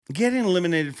Getting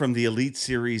eliminated from the Elite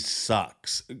Series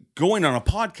sucks. Going on a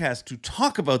podcast to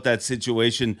talk about that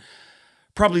situation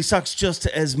probably sucks just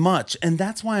as much. And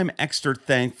that's why I'm extra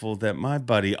thankful that my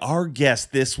buddy, our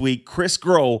guest this week, Chris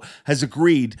Groh, has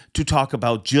agreed to talk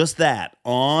about just that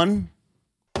on...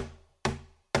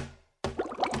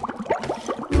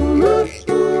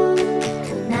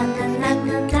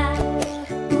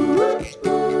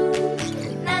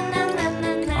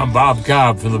 I'm Bob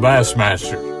Cobb from the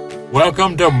Bassmaster.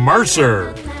 Welcome to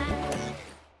Mercer.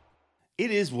 It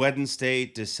is Wednesday,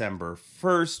 December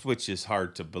 1st, which is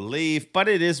hard to believe, but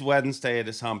it is Wednesday. It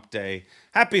is hump day.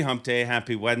 Happy hump day.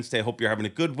 Happy Wednesday. Hope you're having a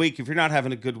good week. If you're not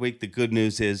having a good week, the good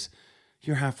news is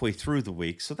you're halfway through the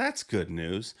week, so that's good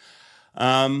news.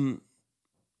 Thank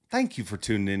you for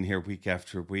tuning in here week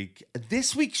after week.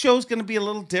 This week's show is going to be a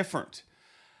little different.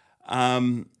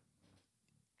 Because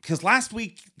last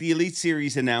week, the Elite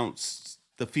Series announced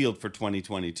the field for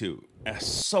 2022.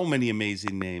 So many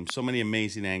amazing names, so many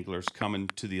amazing anglers coming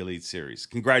to the Elite Series.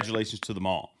 Congratulations to them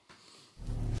all.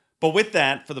 But with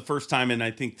that, for the first time in,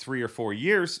 I think, 3 or 4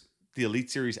 years, the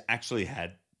Elite Series actually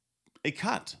had a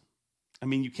cut. I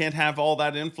mean, you can't have all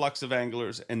that influx of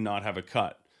anglers and not have a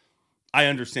cut. I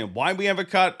understand why we have a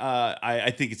cut. I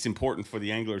think it's important for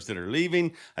the anglers that are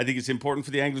leaving. I think it's important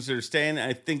for the anglers that are staying.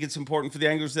 I think it's important for the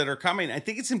anglers that are coming. I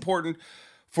think it's important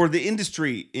for the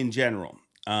industry in general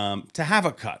to have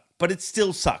a cut. But it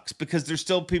still sucks because there's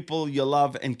still people you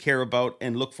love and care about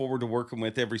and look forward to working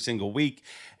with every single week.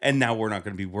 And now we're not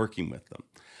going to be working with them.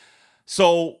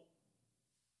 So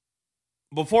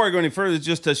before I go any further,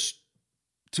 just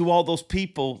to all those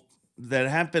people that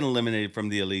have been eliminated from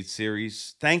the Elite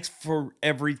Series, thanks for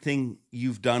everything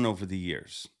you've done over the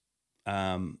years.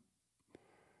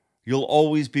 You'll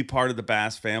always be part of the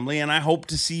Bass family, and I hope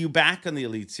to see you back on the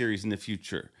Elite Series in the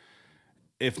future.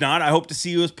 If not, I hope to see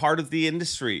you as part of the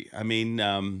industry. I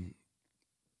mean,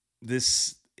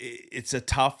 it's a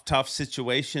tough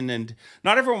situation, and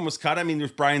not everyone was cut. I mean,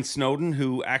 there's Brian Snowden,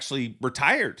 who actually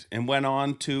retired and went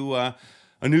on to a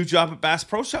new job at Bass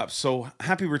Pro Shops. So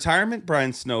happy retirement,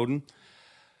 Brian Snowden.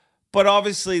 But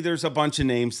obviously, there's a bunch of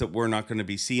names that we're not going to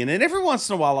be seeing. And every once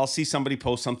in a while, I'll see somebody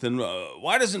post something.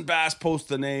 Why doesn't Bass post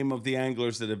the name of the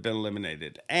anglers that have been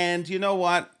eliminated? And you know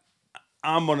what?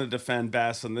 I'm going to defend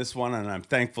Bass on this one, and I'm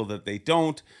thankful that they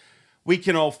don't. We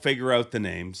can all figure out the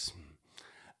names.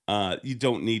 You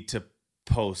don't need to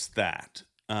post that.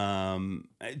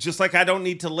 Just like I don't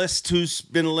need to list who's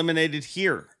been eliminated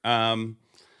here.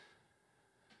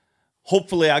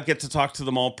 Hopefully I'll get to talk to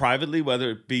them all privately,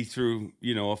 whether it be through,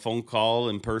 a phone call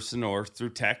in person or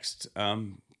through text,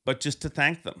 but just to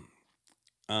thank them.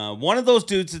 One of those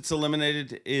dudes that's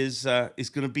eliminated is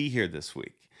going to be here this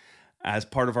week as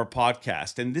part of our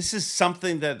podcast. And this is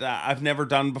something that I've never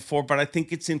done before, but I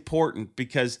think it's important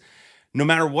because no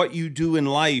matter what you do in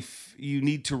life, you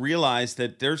need to realize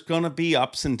that there's going to be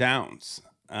ups and downs.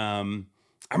 I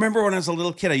remember when I was a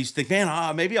little kid, I used to think,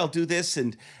 man, maybe I'll do this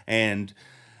and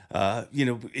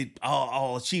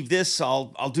I'll achieve this.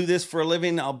 I'll do this for a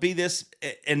living. I'll be this,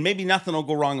 and maybe nothing will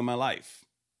go wrong in my life.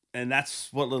 And that's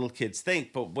what little kids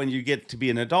think. But when you get to be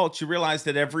an adult, you realize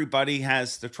that everybody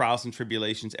has their trials and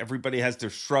tribulations. Everybody has their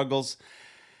struggles.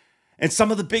 And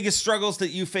some of the biggest struggles that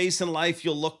you face in life,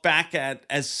 you'll look back at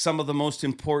as some of the most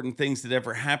important things that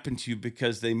ever happened to you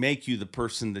because they make you the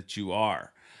person that you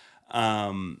are.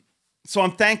 So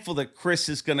I'm thankful that Chris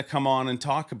is going to come on and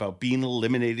talk about being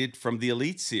eliminated from the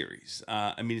Elite Series.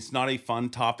 It's not a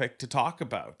fun topic to talk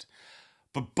about.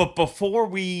 But before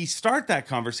we start that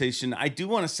conversation, I do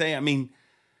want to say,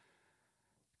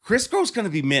 Chris Groh's going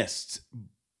to be missed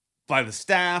by the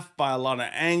staff, by a lot of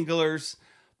anglers.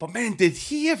 But man, did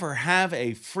he ever have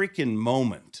a freaking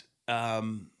moment.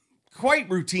 Quite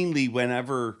routinely,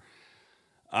 whenever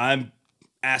I'm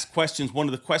asked questions, one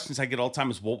of the questions I get all the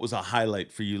time is, what was a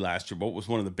highlight for you last year? What was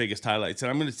one of the biggest highlights? And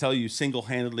I'm going to tell you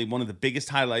single-handedly, one of the biggest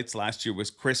highlights last year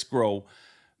was Chris Groh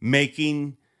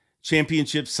making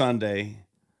Championship Sunday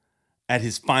at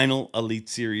his final Elite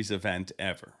Series event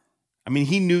ever.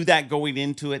 He knew that going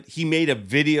into it. He made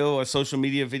a social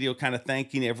media video kind of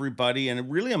thanking everybody, and a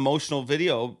really emotional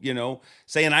video,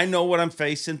 saying, I know what I'm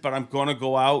facing, but I'm going to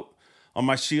go out on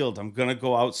my shield. I'm going to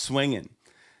go out swinging.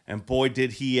 And boy,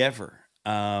 did he ever.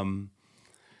 And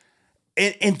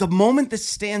the moment that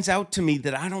stands out to me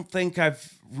that I don't think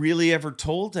I've really ever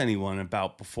told anyone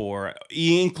about before,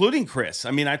 including Chris.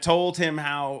 I told him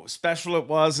how special it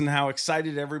was and how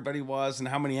excited everybody was and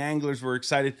how many anglers were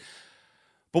excited.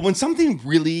 But when something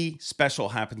really special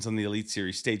happens on the Elite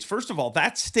Series stage, first of all,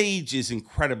 that stage is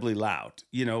incredibly loud.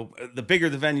 The bigger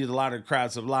the venue, the louder the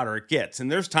crowds, the louder it gets.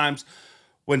 And there's times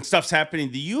when stuff's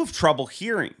happening that you have trouble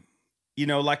hearing. You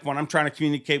know, like when I'm trying to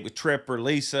communicate with Tripp or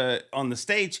Lisa on the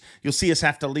stage, you'll see us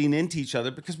have to lean into each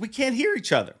other because we can't hear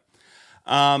each other.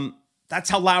 That's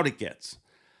how loud it gets.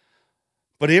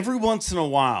 But every once in a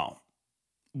while,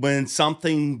 when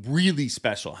something really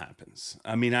special happens,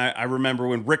 I mean, I remember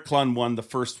when Rick Clunn won the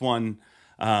first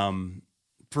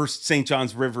St.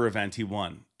 John's River event he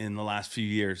won in the last few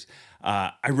years.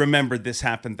 I remember this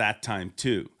happened that time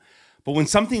too. But when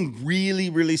something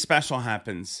really, really special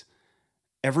happens,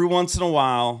 every once in a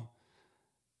while,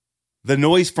 the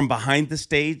noise from behind the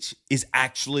stage is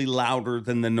actually louder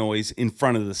than the noise in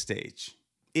front of the stage.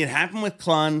 It happened with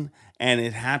Clunn, and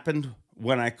it happened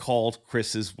when I called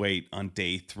Chris's weight on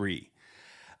day 3.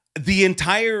 You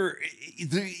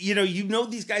know,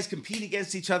 these guys compete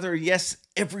against each other. Yes,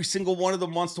 every single one of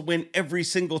them wants to win every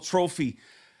single trophy.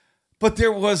 But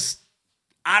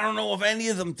I don't know if any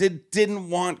of them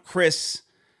didn't want Chris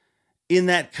in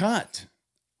that cut.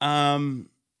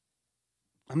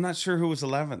 I'm not sure who was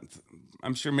 11th.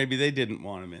 I'm sure maybe they didn't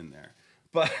want him in there.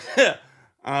 But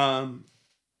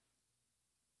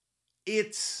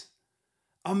it's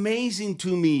amazing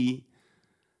to me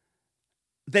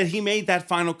that he made that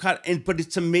final cut. But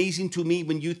it's amazing to me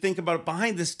when you think about it,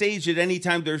 behind the stage at any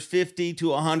time, there's 50 to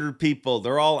 100 people.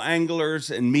 They're all anglers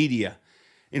and media.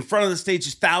 In front of the stage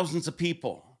is thousands of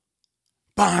people.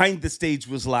 Behind the stage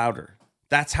was louder.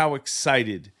 That's how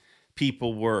excited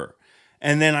people were.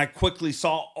 And then I quickly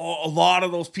saw a lot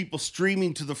of those people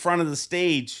streaming to the front of the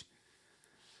stage,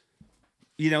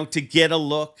 you know, to get a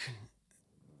look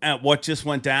at what just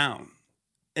went down.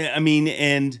 I mean,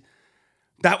 and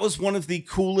that was one of the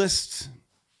coolest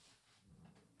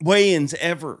weigh-ins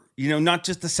ever. You know, not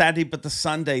just the Saturday, but the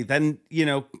Sunday. Then, you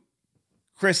know,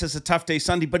 Chris has a tough day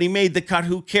Sunday, but he made the cut.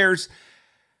 Who cares?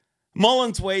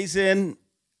 Mullins weighs in,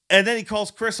 and then he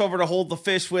calls Chris over to hold the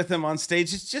fish with him on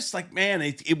stage. It's just like, man,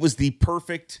 it was the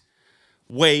perfect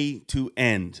way to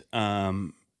end.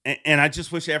 And I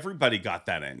just wish everybody got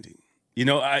that ending. You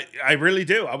know, I really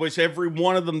do. I wish every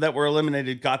one of them that were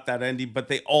eliminated got that ending, but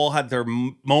they all had their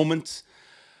moments,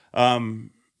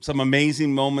 some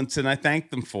amazing moments, and I thank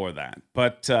them for that.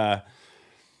 But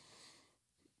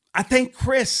I thank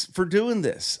Chris for doing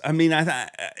this. I mean,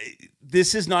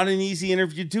 this is not an easy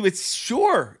interview to do. It's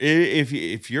sure,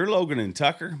 if you're Logan and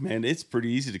Tucker, man, it's pretty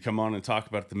easy to come on and talk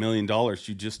about the $1 million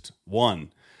you just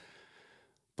won.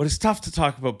 But it's tough to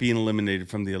talk about being eliminated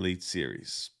from the Elite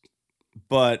Series.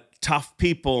 But tough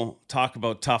people talk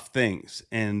about tough things.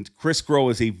 And Chris Groh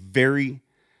is a very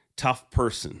tough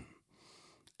person.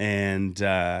 And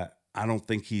I don't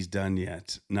think he's done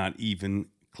yet. Not even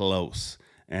close.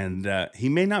 And he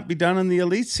may not be done in the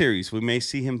Elite Series. We may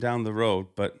see him down the road.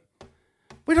 But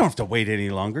we don't have to wait any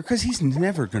longer because he's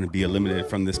never going to be eliminated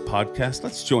from this podcast.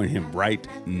 Let's join him right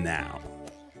now.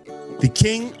 The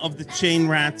king of the chain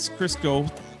rats, Chris Groh.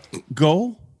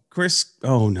 Chris,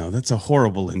 oh no, that's a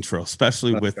horrible intro,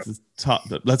 especially with the top.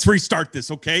 Let's restart this,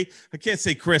 okay? I can't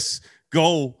say Chris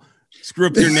Go, screw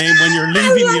up your name when you're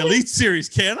leaving the Elite Series,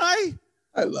 can I?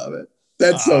 I love it.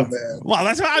 That's so bad. Well,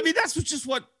 that's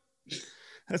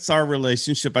our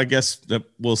relationship. I guess that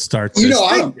we'll start. This.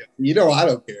 I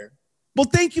don't care. Well,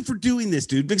 thank you for doing this,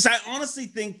 dude, because I honestly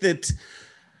think that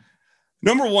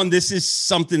number one, this is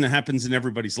something that happens in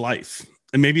everybody's life.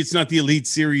 And maybe it's not the Elite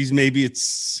Series, maybe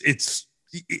it's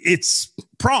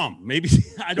prom. Maybe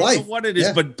I don't know what it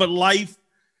is, but life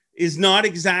is not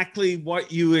exactly what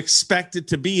you expect it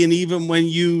to be. And even when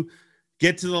you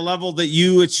get to the level that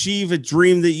you achieve a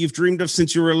dream that you've dreamed of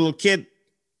since you were a little kid,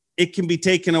 it can be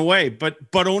taken away, but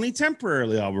only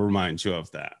temporarily. I'll remind you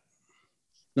of that.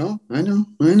 No, I know.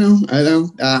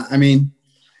 I mean,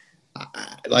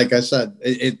 like I said,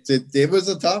 it was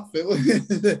a tough.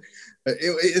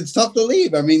 It's tough to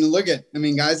leave. I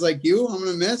mean, guys like you, I'm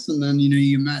gonna miss. And then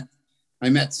I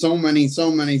met so many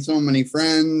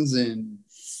friends and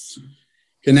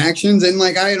connections. And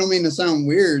like, I don't mean to sound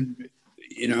weird,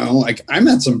 like I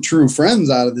met some true friends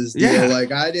out of this deal. Yeah.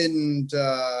 Like I didn't,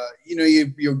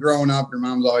 you're growing up, your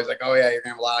mom's always like, oh yeah, you're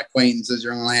gonna have a lot of acquaintances.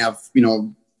 You're gonna have,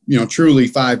 truly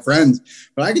 5 friends.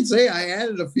 But I could say I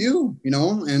added a few,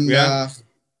 and yeah.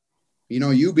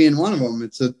 You being one of them,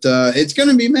 it's going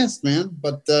to be missed, man.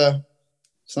 But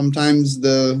sometimes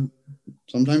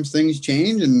things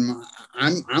change, and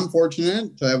I'm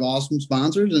fortunate to have awesome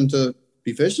sponsors and to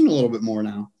be fishing a little bit more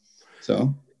now.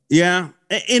 So yeah,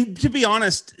 and to be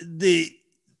honest,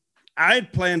 I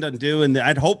had planned on doing that.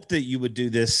 I'd hoped that you would do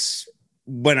this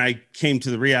when I came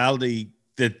to the reality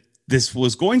that this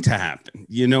was going to happen.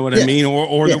 You know what I mean?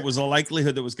 Or there was a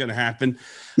likelihood that was going to happen.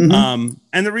 Mm-hmm.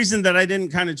 And the reason that I didn't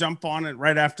kind of jump on it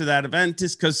right after that event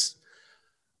is because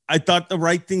I thought the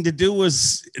right thing to do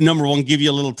was, number one, give you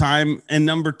a little time, and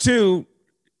number two,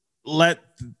 let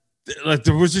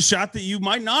there was a shot that you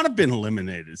might not have been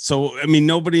eliminated. So, I mean,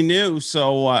 nobody knew.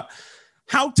 So,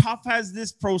 how tough has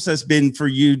this process been for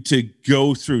you to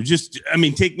go through? Just, I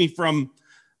mean, take me from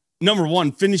number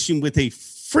one, finishing with a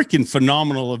freaking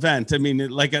phenomenal event. I mean,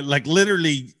 like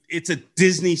literally, it's a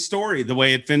Disney story the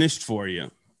way it finished for you.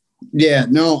 Yeah,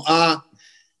 no.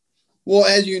 Well,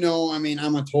 as you know, I mean,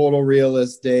 I'm a total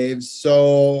realist, Dave.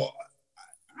 So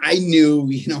I knew,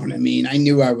 you know what I mean? I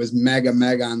knew I was mega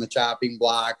on the chopping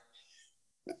block.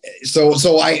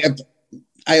 So I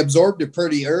absorbed it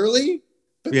pretty early,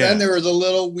 but then there was a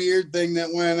little weird thing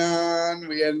that went on.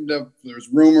 We ended up, there's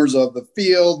rumors of the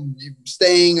field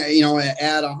staying, you know,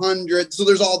 at 100. So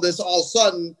there's all this, all of a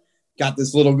sudden got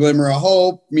this little glimmer of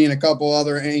hope. Me and a couple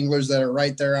other anglers that are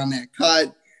right there on that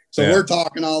cut. So we're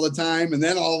talking all the time. And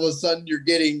then all of a sudden you're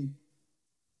getting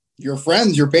your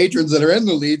friends, your patrons that are in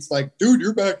the leads, like, dude,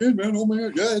 you're back in, man. Oh my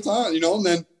God, yeah, it's on, you know. And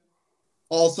then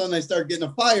all of a sudden I start getting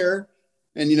a fire.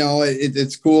 And, you know,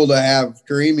 it's cool to have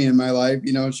Karimi in my life.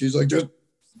 You know, she's like, just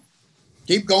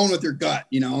keep going with your gut,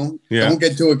 you know, don't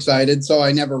get too excited. So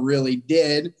I never really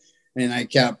did. And I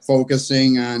kept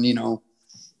focusing on, you know,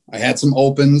 I had some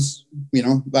opens, you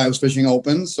know, I was fishing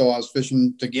opens. So I was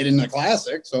fishing to get in the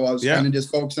classic. So I was kind of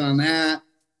just focusing on that.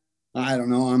 I don't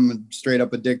know. I'm a straight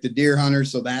up addicted deer hunter.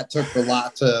 So that took a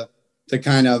lot to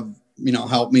kind of, you know,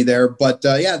 help me there. But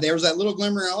yeah, there was that little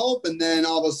glimmer of hope. And then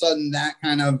all of a sudden that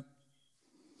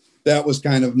was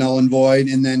kind of null and void.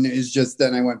 And then it's just,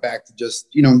 then I went back to just,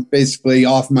 you know, basically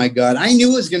off my gut. I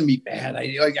knew it was going to be bad.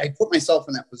 I put myself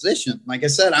in that position. Like I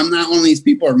said, I'm not one of these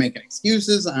people who are making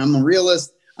excuses. I'm a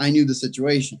realist. I knew the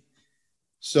situation.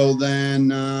 So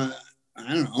then, I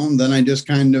don't know. And then I just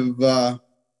kind of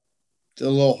did a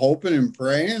little hoping and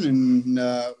praying. And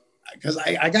because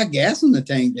I got gas in the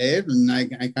tank, Dave. And I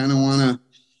kind of want to,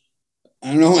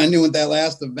 I don't know, I knew with that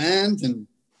last event, and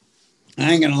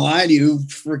I ain't gonna lie to you,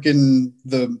 freaking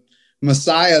the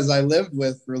messiahs I lived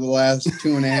with for the last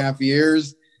 2.5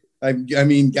 years. I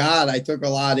mean, God, I took a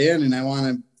lot in, and I want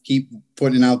to keep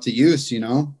putting out to use, you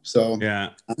know? So yeah,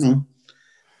 I don't know.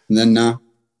 And then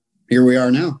here we are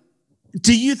now.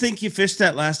 Do you think you fished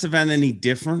that last event any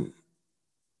different?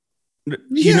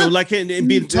 You know, like and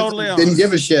being totally honest. Didn't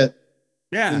give a shit.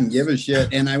 Yeah. Didn't give a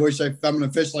shit. And I wish I'm going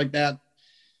to fish like that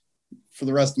for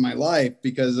the rest of my life,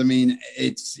 because I mean,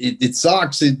 it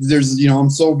sucks. There's, you know, I'm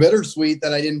so bittersweet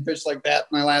that I didn't fish like that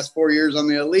in my last 4 years on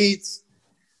the elites.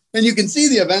 And you can see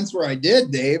the events where I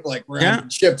did, Dave, like where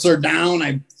chips are down.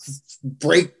 I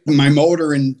break my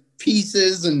motor in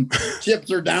pieces and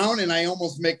chips are down, and I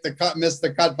almost miss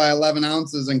the cut by 11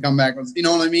 ounces and come back. You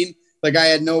know what I mean? Like I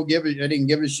had I didn't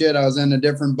give a shit. I was in a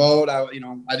different boat. I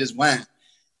just went.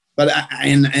 But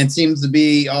and it seems to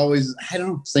be always, I don't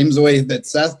know, seems the way that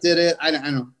Seth did it. I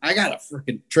don't know. I got to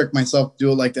freaking trick myself to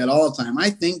do it like that all the time. I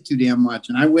think too damn much,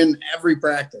 and I win every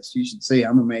practice. You should see.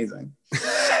 I'm amazing.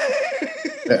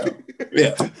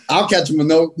 Yeah. I'll catch them with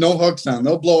no hooks on.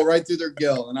 They'll blow it right through their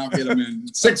gill, and I'll get them in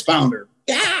 6-pounder.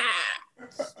 Yeah.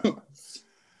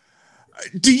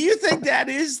 Do you think that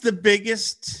is the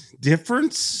biggest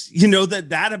difference? You know,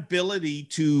 that ability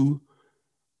to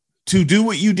do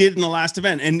what you did in the last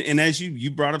event. And as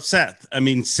you brought up Seth, I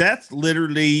mean, Seth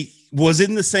literally was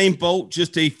in the same boat,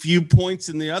 just a few points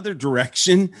in the other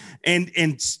direction. And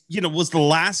you know, was the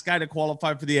last guy to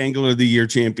qualify for the Angler of the Year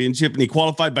championship. And he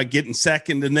qualified by getting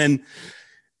second. And then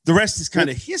the rest is kind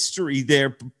of history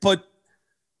there. But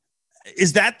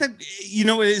is that the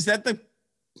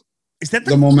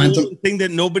momentum thing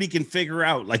that nobody can figure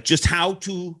out? Like just how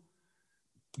to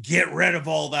get rid of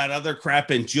all that other crap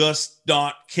and just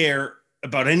not care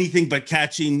about anything but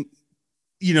catching,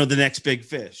 you know, the next big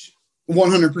fish.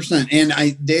 100%. And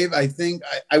Dave, I think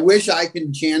I wish I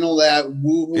could channel that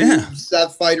woohoo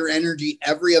Seth fighter energy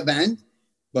every event,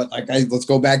 but let's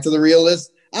go back to the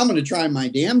realist. I'm going to try my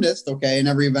damnedest. Okay. In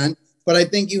every event, but I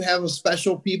think you have a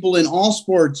special people in all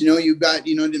sports. You know, you've got,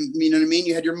 you know what I mean?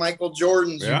 You had your Michael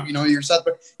Jordans, you know, your Seth,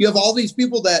 you have all these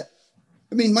people that,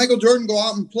 I mean, Michael Jordan go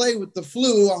out and play with the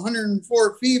flu,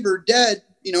 104 fever, dead,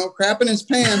 you know, crapping his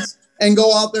pants, and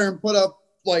go out there and put up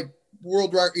like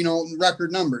world record, you know,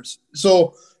 record numbers.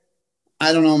 So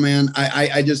I don't know, man.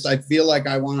 I feel like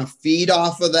I want to feed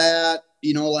off of that,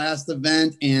 you know, last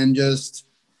event, and just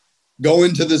go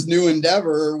into this new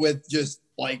endeavor with just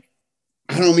like,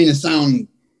 I don't mean to sound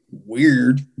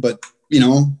weird, but you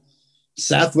know,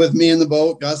 Seth with me in the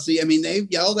boat, Gussie. I mean, they've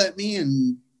yelled at me,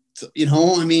 and you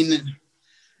know, I mean,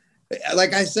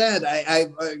 like I said, I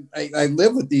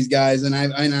live with these guys, and I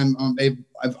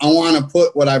want to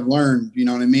put what I've learned. You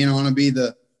know what I mean? I want to be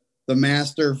the the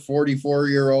master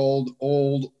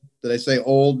 44-year-old did I say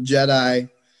old Jedi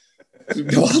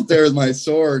go out there with my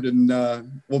sword and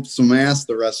whoop some ass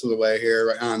the rest of the way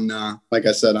here on, like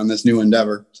I said, on this new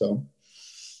endeavor. So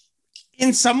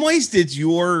in some ways, did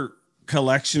your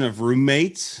collection of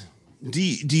roommates, do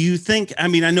you think, I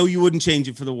mean, I know you wouldn't change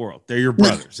it for the world. They're your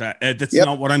brothers. That's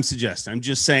not what I'm suggesting. I'm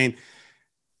just saying,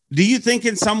 do you think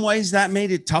in some ways that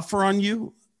made it tougher on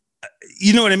you?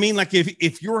 You know what I mean? Like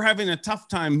if you're having a tough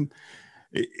time,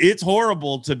 it's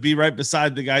horrible to be right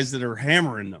beside the guys that are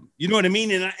hammering them. You know what I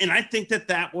mean? And I think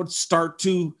that would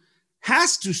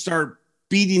has to start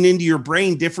beating into your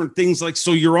brain different things. Like,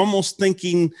 so you're almost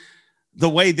thinking the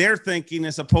way they're thinking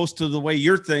as opposed to the way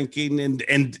you're thinking.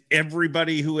 And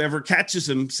everybody who ever catches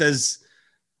him says,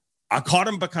 I caught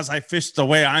him because I fished the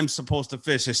way I'm supposed to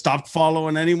fish. I stopped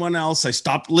following anyone else. I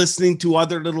stopped listening to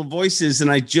other little voices, and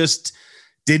I just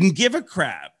didn't give a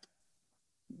crap.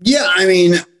 Yeah, I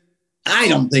mean, I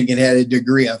don't think it had a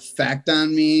degree of effect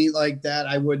on me like that.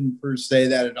 I wouldn't per se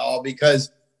that at all,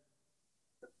 because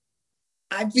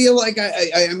I feel like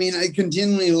I mean, I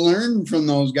continually learned from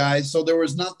those guys. So there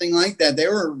was nothing like that. They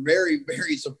were very,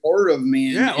 very supportive of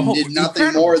me and did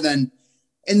nothing more than,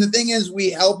 and the thing is, we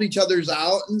help each other's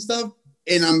out and stuff.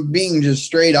 And I'm being just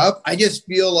straight up. I just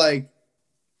feel like,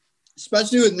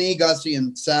 especially with me, Gussie,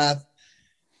 and Seth,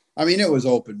 I mean, it was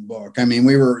open book. I mean,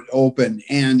 we were open,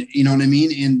 and you know what I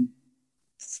mean? And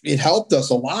it helped us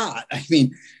a lot. I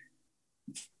mean,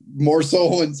 more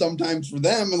so, and sometimes for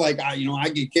them, like, I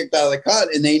get kicked out of the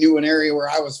cut, and they knew an area where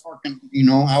I was fucking,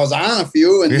 I was on a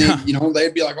few, and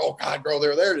they'd be like, oh God, girl,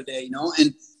 they're there today,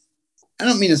 and I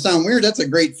don't mean to sound weird. That's a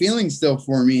great feeling still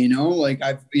for me, like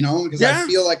because I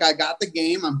feel like I got the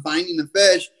game. I'm finding the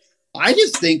fish. I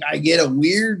just think I get a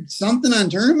weird something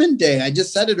on tournament day. I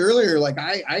just said it earlier. Like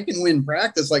I can win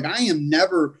practice. Like I am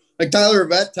never, like Tyler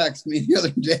Vet texted me the other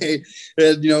day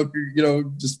and,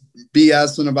 just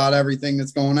BSing about everything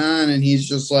that's going on. And he's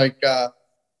just like,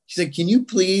 he said, can you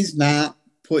please not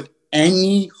put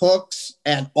any hooks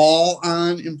at all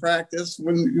on in practice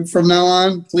from now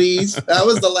on, please? That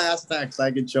was the last text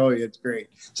I could show you. It's great.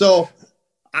 So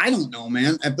I don't know,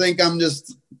 man. I think I'm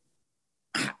just,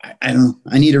 I don't know.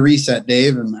 I need a reset,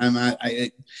 Dave. And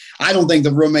I don't think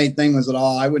the roommate thing was at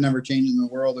all. I would never change in the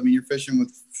world. I mean,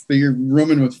 you're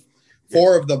rooming with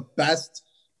four of the best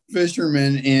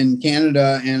fishermen in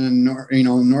Canada and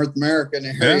in North American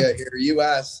area here,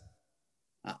 U.S.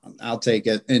 I'll take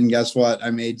it. And guess what?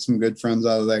 I made some good friends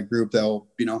out of that group that'll,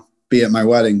 be at my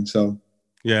wedding. So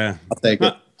yeah, I'll take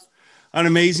it. An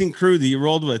amazing crew that you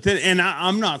rolled with. And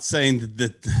I'm not saying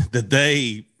that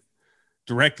they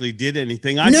directly did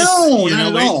anything.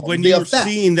 When you were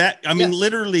seeing that, I mean,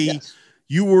 literally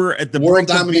you were at the brink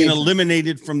of being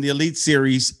eliminated from the Elite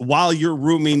Series while you're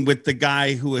rooming with the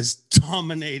guy who is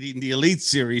dominating the Elite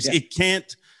Series. Yeah.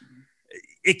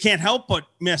 It can't help but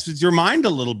mess with your mind a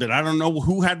little bit. I don't know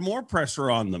who had more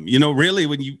pressure on them, really,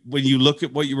 when you look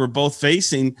at what you were both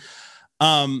facing.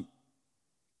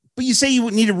 But you say you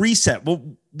would need a reset.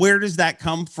 Well, where does that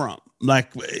come from?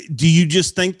 Like, do you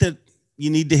just think that you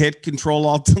need to hit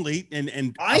Control-Alt-Delete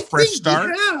and a fresh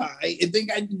start? Yeah, I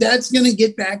think that's going to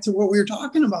get back to what we were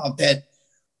talking about. That,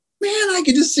 man, I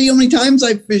could just see how many times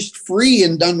I've fished free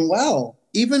and done well,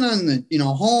 even on the,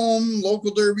 home,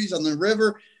 local derbies, on the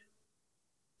river.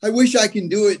 I wish I can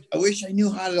do it. I wish I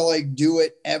knew how to do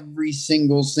it every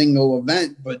single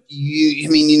event. But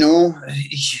you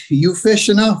fish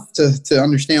enough to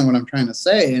understand what I'm trying to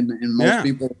say. And most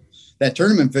people that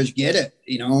tournament fish get it.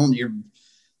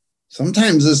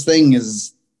 Sometimes this thing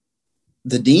is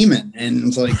the demon, and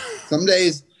it's like some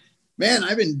days, man,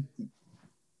 I've been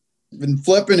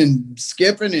flipping and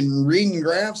skipping and reading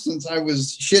graphs since I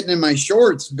was shitting in my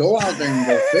shorts. Go out there and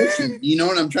go fishing. You know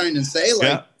what I'm trying to say?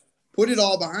 Put it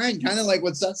all behind, kind of like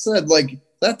what Seth said. Like,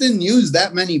 Seth didn't use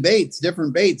that many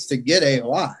different baits to get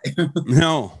AOI.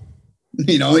 No.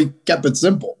 He kept it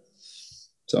simple.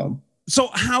 So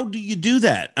how do you do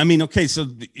that? I mean, okay, so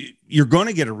you're going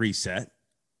to get a reset.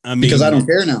 Because I don't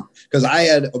care now. Because I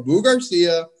had Abu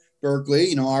Garcia,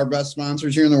 Berkeley, our best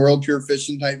sponsors here in the world, pure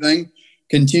fishing type thing,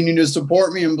 continue to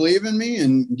support me and believe in me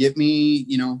and get me,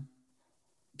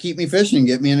 keep me fishing,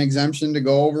 get me an exemption to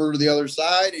go over to the other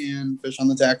side and fish on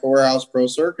the Tackle Warehouse Pro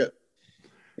Circuit.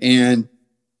 And,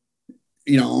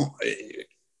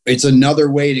 it's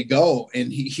another way to go.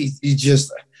 And he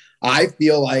just, I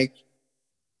feel like,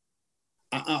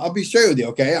 I'll be straight with you,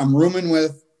 okay? I'm rooming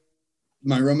with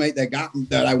my roommate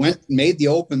that I went and made the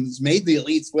opens, made the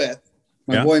elites with.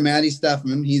 My boy Matty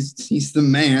Steffman, he's the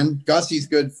man. Gussie's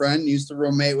good friend, used to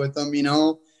roommate with him,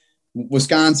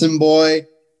 Wisconsin boy.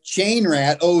 Chain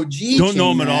Rat, OG. Don't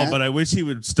know Chain him at all, Rat. but I wish he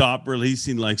would stop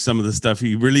releasing like some of the stuff.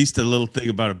 He released a little thing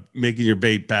about making your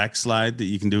bait backslide that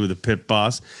you can do with a pit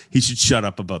boss. He should shut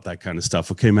up about that kind of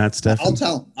stuff. Okay, Matt Stefan? I'll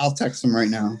tell him. I'll text him right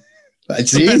now.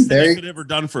 It's the best thing I could ever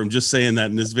done for him, just saying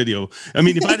that in this video. I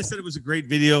mean, if I'd have said it was a great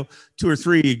video, 2 or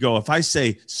 3 you go. If I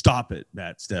say stop it,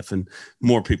 Matt Stefan,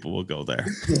 more people will go there.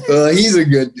 He's a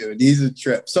good dude. He's a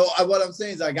trip. So what I'm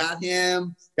saying is I got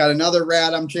him, got another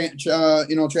rat I'm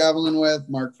traveling with,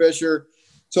 Mark Fisher.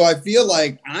 So I feel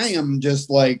like I am just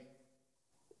like,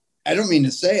 I don't mean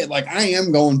to say it, like I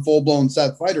am going full-blown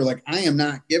Seth fighter. Like I am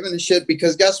not giving a shit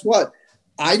because guess what?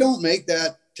 I don't make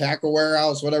that tackle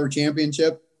warehouse, whatever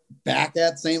championship back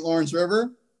at St. Lawrence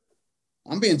River.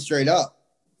 I'm being straight up.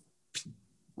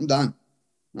 I'm done.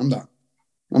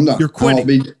 You're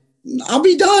quitting. I'll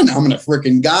be done. I'm going to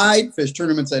freaking guide, fish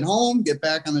tournaments at home, get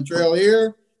back on the trail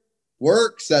here,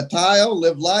 work, set tile,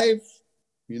 live life,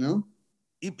 you know.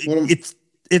 It's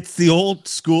the old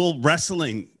school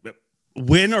wrestling.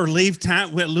 Win or leave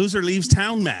town, loser leaves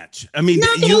town match. I mean,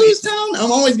 not gonna lose town. I'm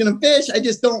always gonna fish. I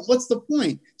just don't. What's the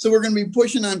point? So we're gonna be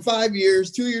pushing on 5 years,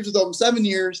 2 years with them, 7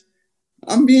 years.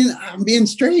 I'm being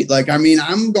straight. Like I mean,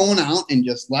 I'm going out and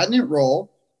just letting it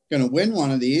roll. Gonna win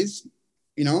one of these.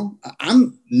 You know,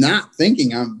 I'm not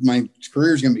thinking my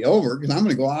career is gonna be over because I'm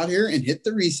gonna go out here and hit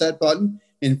the reset button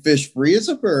and fish free as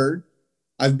a bird.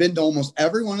 I've been to almost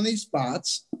every one of these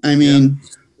spots. I mean,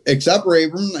 except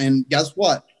Rayburn, and guess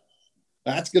what?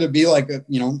 That's going to be like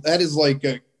that is like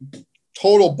a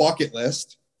total bucket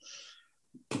list.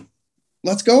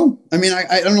 Let's go. I mean,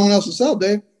 I don't know what else to sell,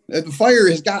 Dave. The fire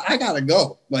I got to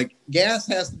go. Like gas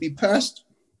has to be pressed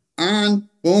on.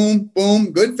 Boom,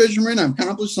 boom. Good fisherman. I've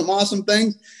accomplished some awesome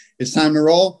things. It's time to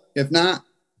roll. If not,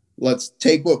 let's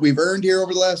take what we've earned here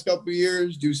over the last couple of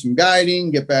years, do some guiding,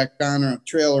 get back on a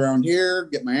trail around here,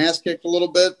 get my ass kicked a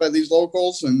little bit by these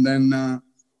locals, and then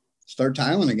start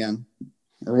tiling again.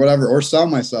 Or whatever, or sell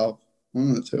myself.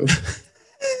 One of the two.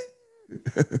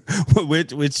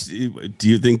 which do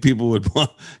you think people would want?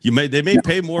 They may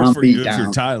pay more for you if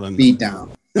you're tiling. Beat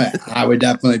down. I would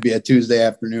definitely be a Tuesday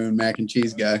afternoon mac and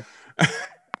cheese guy.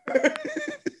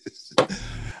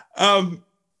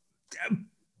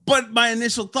 But my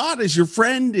initial thought is your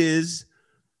friend is,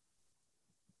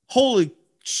 holy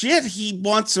shit, he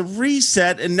wants a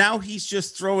reset, and now he's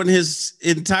just throwing his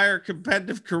entire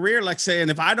competitive career, like saying,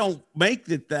 if I don't make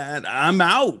it, that I'm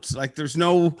out. Like there's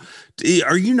no,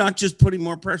 are you not just putting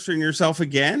more pressure on yourself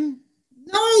again?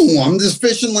 No, I'm just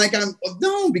fishing like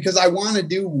because I want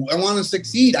to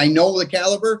succeed. I know the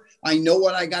caliber. I know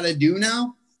what I got to do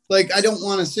now. Like, I don't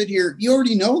want to sit here. You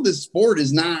already know this sport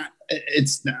is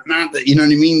it's not the, you know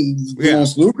what I mean? The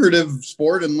most lucrative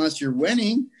sport unless you're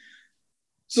winning.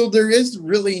 So there is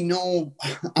really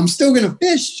I'm still going to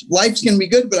fish. Life's going to be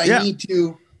good, but I need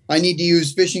to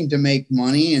use fishing to make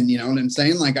money. And you know what I'm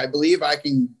saying? Like, I believe I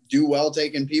can do well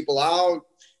taking people out,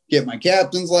 get my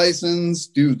captain's license,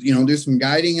 do some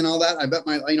guiding and all that. I bet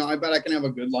I can have a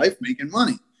good life making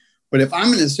money. But if I'm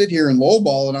going to sit here and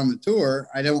lowball it on the tour,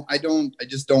 I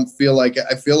just don't feel like it.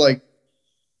 I feel like,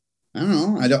 I don't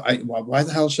know. Why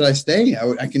the hell should I stay?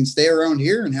 I can stay around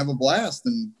here and have a blast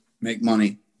and make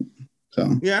money. So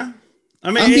yeah,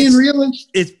 I mean, I'm being realistic.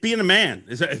 It's being a man.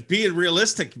 It's being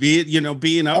realistic. Being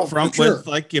upfront with,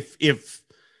 like, if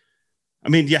I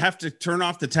mean, you have to turn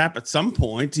off the tap at some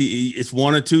point. It's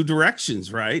one of two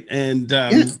directions, right? And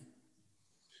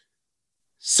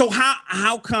so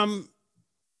how come,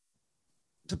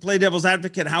 to play devil's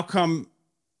advocate, how come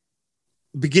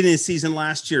beginning of the season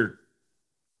last year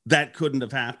that couldn't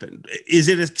have happened? Is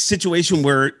it a situation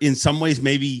where in some ways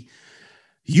maybe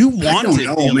you wanted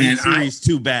the Elite Series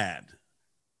too bad?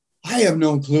 I have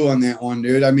no clue on that one,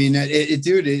 dude. I mean,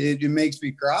 it makes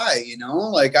me cry, you know?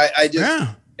 Like I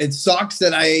just, it sucks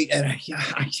that I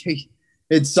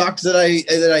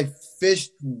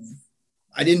fished.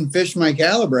 I didn't fish my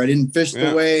caliber. I didn't fish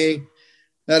the way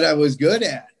that I was good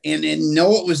at. And it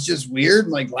was just weird.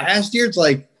 Like last year, it's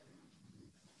like,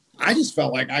 I just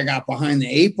felt like I got behind the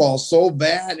 8 ball so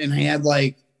bad. And I had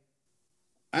like,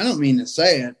 I don't mean to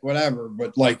say it, whatever,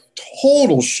 but like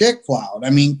total shit cloud.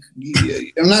 I mean,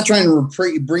 I'm not trying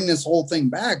to bring this whole thing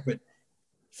back, but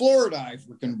Florida, I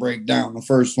freaking break down the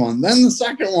first one. Then the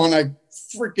second one, I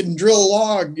freaking drill a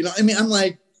log. You know, I mean, I'm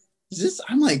like, is this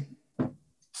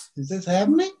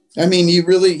happening? I mean, you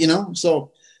really,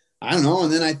 so I don't know.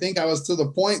 And then I think I was to the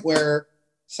point where,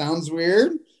 sounds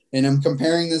weird, and I'm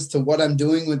comparing this to what I'm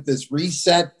doing with this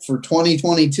reset for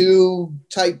 2022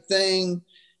 type thing.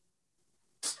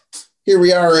 Here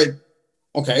we are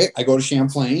I go to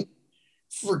Champlain,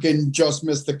 freaking just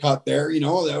missed the cut there.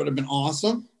 That would have been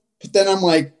awesome. But then I'm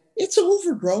like, it's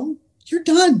over, bro. You're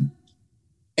done.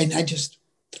 And I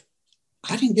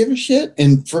didn't give a shit.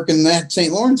 And freaking that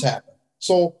St. Lawrence happened.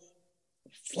 So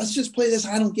let's just play this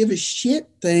I don't give a shit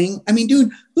thing. I mean,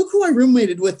 dude, look who I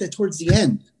roommated with towards the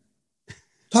end.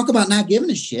 Talk about not giving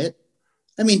a shit.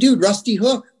 I mean, dude, Rusty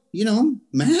Hook,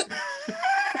 Matt.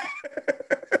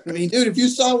 I mean, dude, if you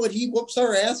saw what he whoops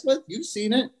our ass with, you've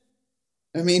seen it.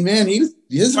 I mean, man,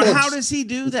 But how does he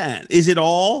do that? Is it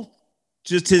all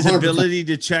just his 100%. Ability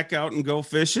to check out and go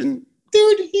fishing?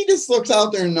 Dude, he just looks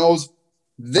out there and knows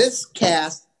this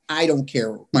cast, I don't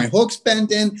care. My hook's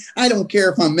bent in. I don't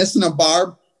care if I'm missing a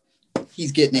barb.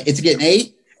 It's getting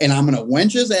 8, and I'm going to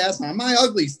winch his ass on my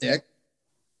ugly stick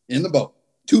in the boat.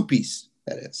 2-piece,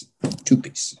 that is.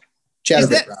 2-piece.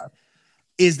 Chatterbait rod.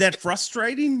 Is that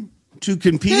frustrating to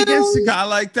compete against a guy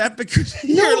like that? Because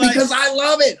because I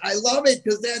love it. I love it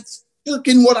because that's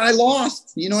freaking what I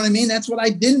lost. You know what I mean? That's what I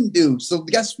didn't do. So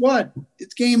guess what?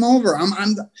 It's game over.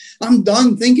 I'm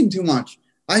done thinking too much.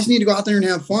 I just need to go out there and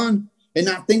have fun and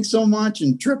not think so much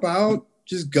and trip out.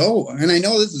 Just go. And I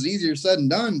know this is easier said than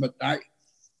done, but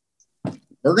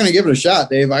we're going to give it a shot,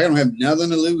 Dave. I don't have nothing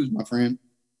to lose, my friend.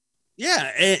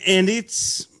 Yeah. And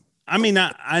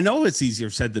I know it's easier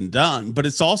said than done, but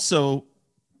it's also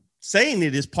saying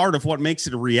it is part of what makes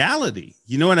it a reality.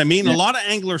 You know what I mean? Yeah. A lot of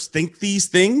anglers think these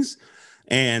things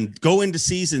and go into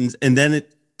seasons, and then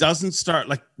it doesn't start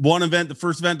like one event. The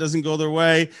first event doesn't go their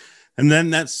way. And then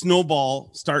that snowball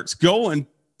starts going.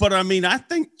 But I mean, I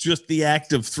think just the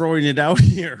act of throwing it out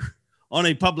here on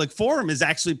a public forum is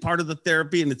actually part of the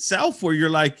therapy in itself, where you're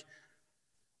like,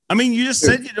 I mean, you just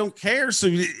said you don't care. So,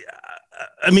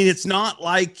 I mean, it's not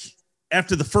like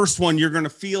after the first one, you're going to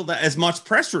feel that as much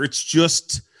pressure. It's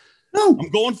just, no, I'm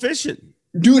going fishing.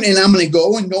 Dude, and I'm going to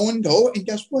go and go and go. And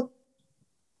guess what?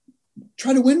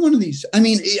 Try to win one of these. I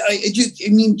mean,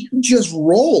 just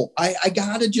roll. I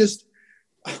got to just,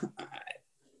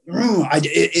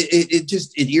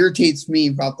 it irritates me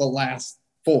about the last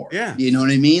 4. Yeah. You know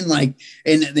what I mean? Like,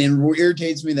 and then it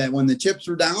irritates me that when the chips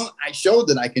were down, I showed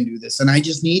that I can do this. And I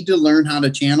just need to learn how to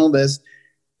channel this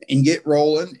and get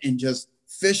rolling and just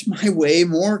fish my way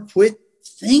more, quit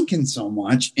thinking so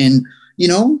much. And,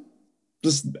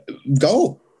 just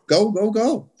go.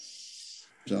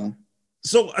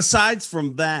 So aside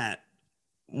from that,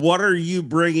 what are you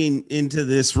bringing into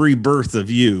this rebirth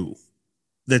of you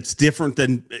that's different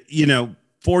than,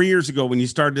 4 years ago when you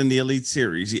started in the Elite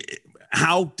Series?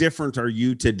 How different are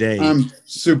you today? I'm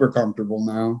super comfortable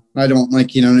now. I don't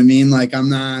you know what I mean? Like, I'm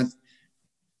not,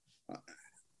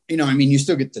 you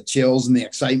still get the chills and the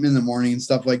excitement in the morning and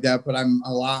stuff like that, but I'm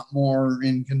a lot more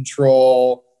in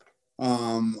control.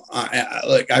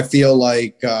 I feel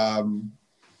like,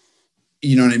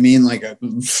 you know what I mean? Like,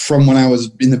 from when I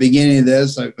was in the beginning of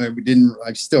this, I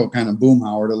still kind of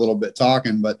boomhowed a little bit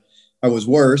talking, but I was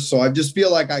worse. So I just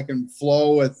feel like I can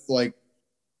flow with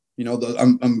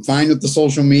I'm fine with the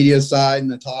social media side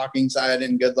and the talking side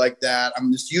and good like that.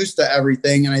 I'm just used to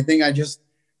everything. And I think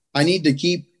I need to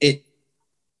keep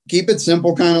it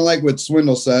simple, kind of like what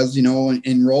Swindle says,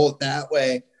 and roll it that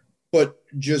way. But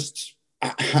just,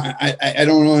 I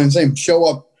don't know what I'm saying. Show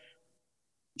up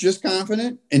just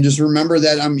confident and just remember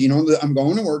that I'm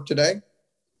going to work today.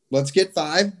 Let's get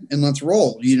 5 and let's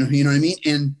roll. You know what I mean?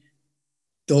 And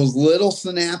those little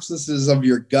synapses of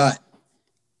your gut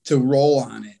to roll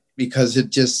on it, because it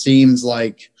just seems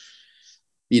like,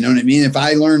 you know what I mean? If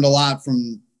I learned a lot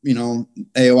from,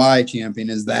 AOI champion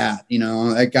is that,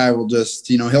 that guy will just,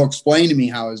 he'll explain to me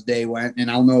how his day went and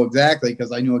I'll know exactly,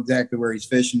 because I knew exactly where he's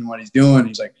fishing and what he's doing.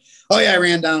 He's like, oh yeah, I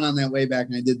ran down on that way back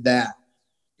and I did that,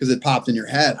 because it popped in your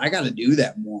head. I got to do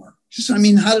that more.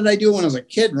 How did I do it when I was a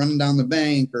kid running down the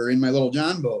bank or in my little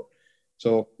John boat?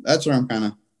 So that's where I'm kind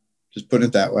of just putting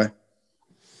it that way.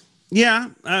 Yeah.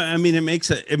 I mean, it makes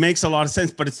a lot of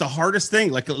sense, but it's the hardest thing.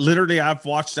 Like, literally, I've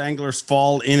watched anglers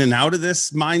fall in and out of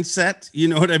this mindset. You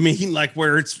know what I mean? Like,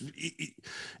 where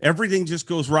everything just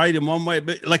goes right in one way,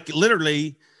 but like,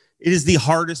 literally, it is the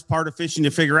hardest part of fishing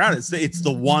to figure out. It's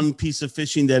the one piece of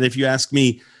fishing that, if you ask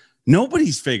me,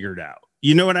 nobody's figured out.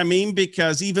 You know what I mean?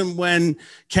 Because even when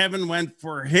Kevin went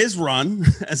for his run,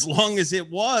 as long as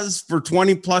it was for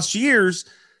 20 plus years,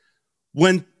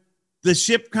 when the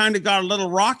ship kind of got a little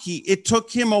rocky, it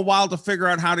took him a while to figure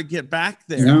out how to get back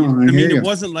there. No, I mean, it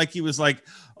wasn't like he was like,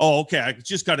 oh, okay, I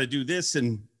just got to do this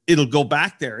and it'll go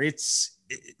back there. It's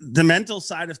the mental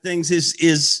side of things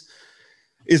is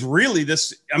really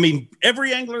this. I mean,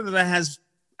 every angler that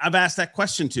I've asked that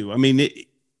question to, I mean,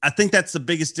 I think that's the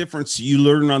biggest difference you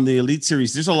learn on the Elite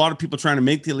Series. There's a lot of people trying to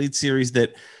make the Elite Series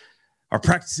that are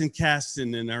practicing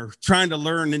casting and are trying to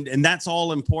learn, and that's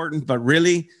all important. But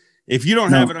really, If you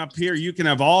don't have it up here, you can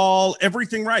have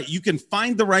everything right. You can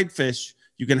find the right fish.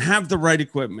 You can have the right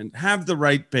equipment, have the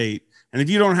right bait. And if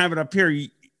you don't have it up here,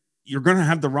 you're going to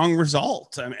have the wrong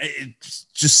result. I mean, it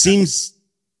just seems.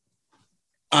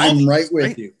 I'm right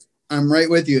with you. I'm right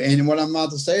with you. And what I'm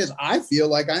about to say is I feel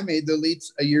like I made the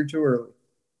elites a year too early.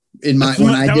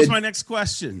 That was my next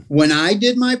question. When I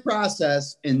did my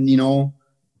process and, you know,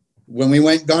 when we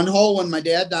went gun ho, when my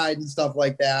dad died and stuff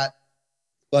like that,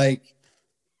 like,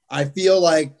 I feel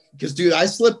like, because dude, I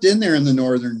slipped in there in the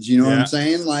Northerns, you know what I'm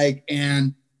saying? Like,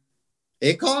 and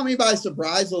it caught me by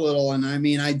surprise a little. And I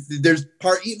mean,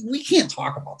 we can't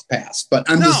talk about the past, but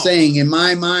I'm just saying in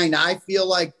my mind, I feel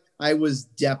like I was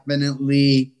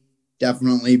definitely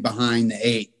behind the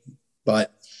 8,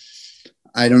 but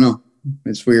I don't know.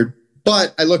 It's weird.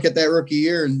 But I look at that rookie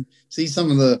year and see some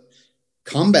of the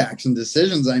comebacks and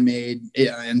decisions I made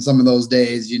in some of those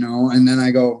days, you know, and then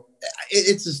I go,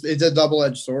 it's a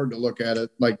double-edged sword to look at it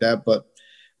like that. But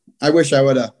I wish I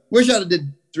would have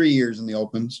did 3 years in the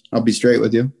opens. I'll be straight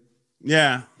with you.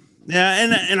 Yeah.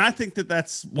 And I think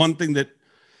that's one thing that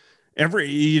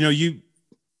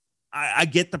I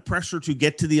get the pressure to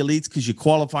get to the elites because you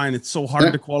qualify and it's so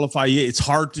hard to qualify. It's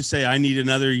hard to say I need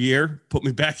another year, put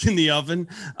me back in the oven.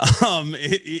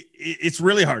 It's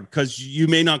really hard because you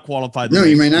may not qualify.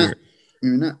 You may not.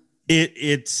 You may not.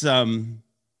 It's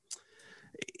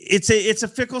a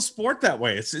fickle sport that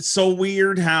way. It's so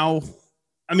weird how,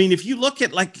 I mean, if you look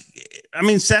at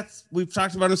Seth, we've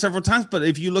talked about him several times, but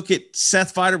if you look at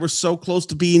Seth Feider was so close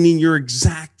to being in your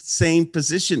exact same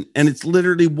position and it's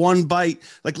literally one bite.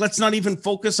 Like, let's not even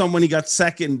focus on when he got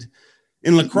second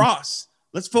in lacrosse.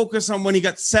 Let's focus on when he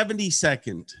got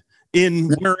 72nd in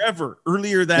wherever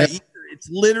earlier that year. It's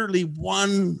literally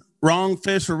one wrong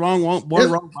fish or one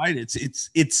wrong bite.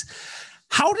 It's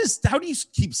how do you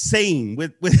keep saying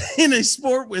within a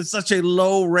sport with such a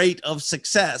low rate of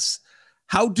success?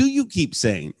 How do you keep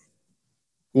saying?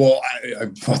 Well, I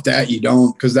thought that you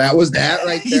don't, because that was that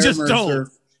right there. You just Mercer. Don't.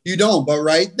 You don't, but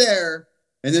right there,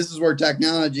 and this is where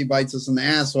technology bites us in the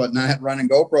ass, whatnot, running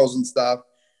GoPros and stuff.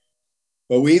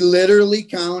 But we literally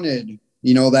counted,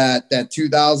 you know, that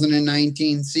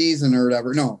 2019 season or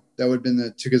whatever. No, that would have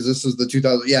been because this is the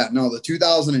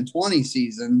 2020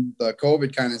 season, the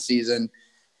COVID kind of season.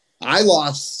 I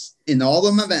lost in all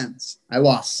them events. I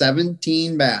lost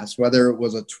 17 bass, whether it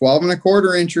was a 12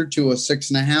 1/4 incher to a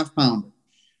 6.5 pounder.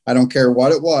 I don't care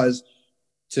what it was,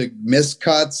 to miss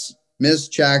cuts, miss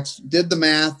checks, did the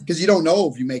math, because you don't know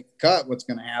if you make the cut, what's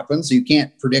going to happen. So you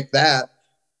can't predict that.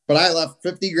 But I left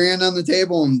 50 grand on the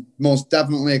table and most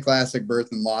definitely a classic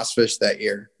berth and lost fish that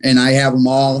year. And I have them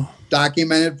all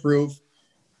documented proof,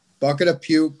 bucket of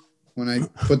puke when I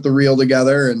put the reel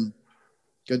together, and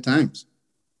good times.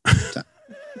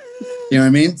 You know what I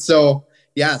mean? So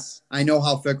yes, I know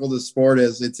how fickle this sport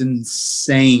is. It's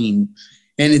insane.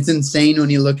 And it's insane when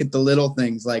you look at the little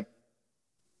things. Like,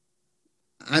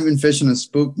 I've been fishing a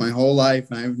spook my whole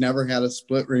life, and I've never had a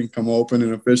split ring come open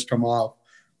and a fish come off.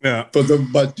 Yeah.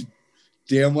 But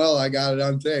damn well I got it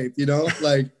on tape, you know?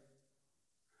 Like,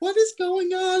 what is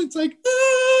going on? It's like,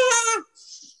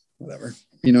 whatever.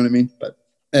 You know what I mean? But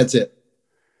that's it.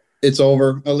 It's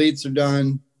over. Elites are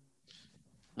done.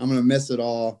 I'm going to miss it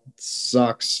all. It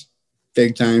sucks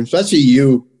big time, especially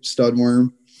you, stud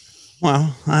worm.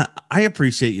 Well, I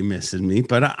appreciate you missing me,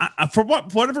 but for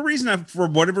whatever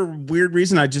weird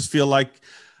reason, I just feel like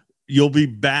you'll be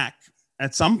back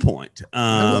at some point.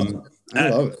 I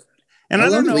love it. And I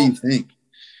don't know what you think.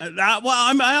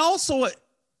 I also,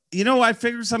 you know, I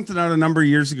figured something out a number of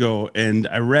years ago, and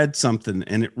I read something,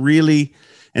 and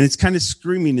it's kind of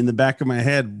screaming in the back of my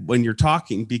head when you're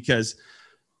talking, because,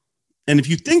 and if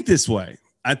you think this way,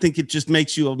 I think it just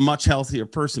makes you a much healthier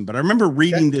person. But I remember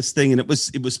reading this thing, and it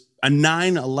was a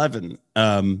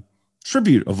 9/11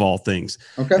 tribute of all things.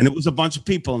 Okay. And it was a bunch of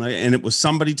people, and it was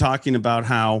somebody talking about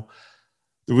how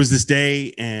there was this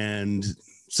day and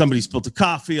somebody spilled the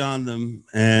coffee on them,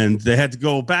 and they had to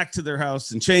go back to their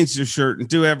house and change their shirt and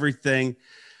do everything.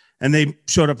 And they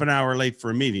showed up an hour late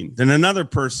for a meeting. Then another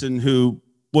person who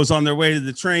was on their way to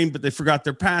the train, but they forgot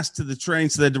their pass to the train,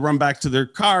 so they had to run back to their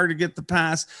car to get the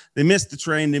pass. They missed the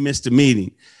train. They missed a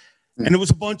meeting. And it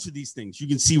was a bunch of these things. You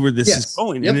can see where this is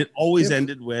going. Yep. And it always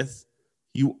ended with,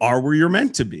 you are where you're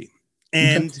meant to be.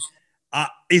 And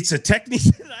it's a technique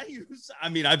that I use. I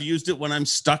mean, I've used it when I'm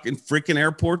stuck in freaking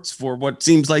airports for what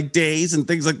seems like days and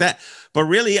things like that. But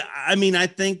really, I mean, I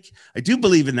do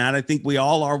believe in that. I think we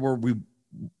all are where we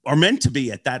are meant to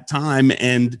be at that time.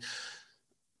 And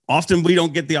often we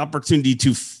don't get the opportunity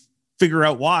to figure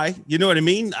out why. You know what I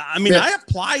mean? I mean, I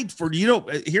applied for,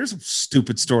 here's a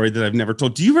stupid story that I've never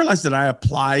told. Do you realize that I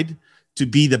applied to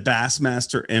be the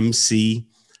Bassmaster MC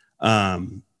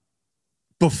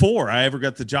before I ever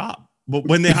got the job. But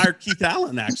when they hired Keith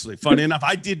Allen, actually, funny enough,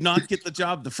 I did not get the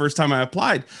job the first time I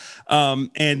applied.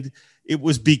 And it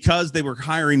was because they were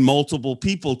hiring multiple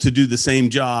people to do the same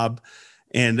job.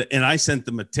 And I sent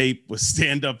them a tape with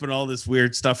stand up and all this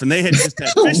weird stuff. And they had just had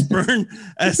Fishburne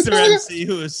as their MC,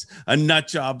 who is a nut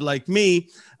job like me.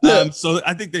 So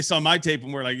I think they saw my tape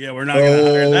and were like, yeah, we're not going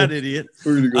to hire that idiot.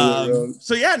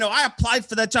 So yeah, no, I applied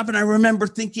for that job. And I remember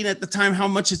thinking at the time how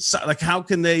much it's like, how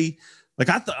can they, like,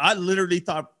 I literally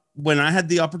thought when I had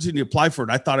the opportunity to apply for it,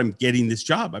 I thought I'm getting this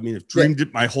job. I mean, I've dreamed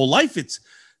it my whole life.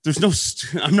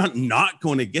 I'm not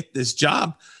going to get this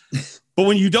job. But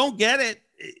when you don't get it,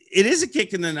 it is a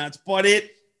kick in the nuts. But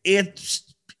it,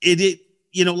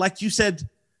 you know, like you said,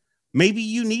 maybe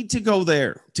you need to go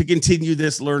there to continue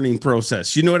this learning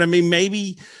process. You know what I mean?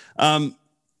 Maybe,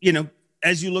 you know,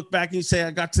 as you look back and you say,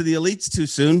 I got to the elites too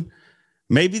soon.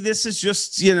 Maybe this is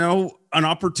just, you know, an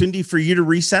opportunity for you to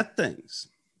reset things.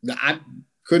 I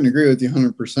couldn't agree with you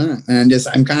 100%. And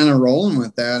I'm kind of rolling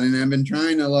with that. And I've been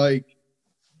trying to, like,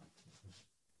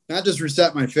 not just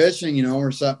reset my fishing, you know,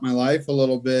 reset my life a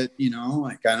little bit, you know,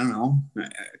 like, I don't know.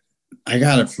 I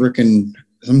got to freaking,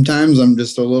 sometimes I'm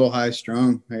just a little high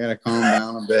strung. I got to calm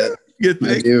down a bit. You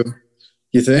think? I do.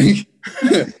 You think?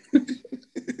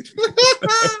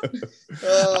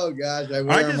 Oh gosh, I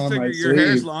just figured your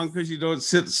hair's long because you don't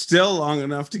sit still long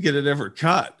enough to get it ever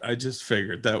cut. I just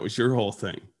figured that was your whole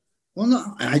thing. Well,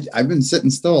 no, I've been sitting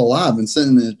still a lot. I've been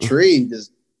sitting in a tree,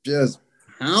 just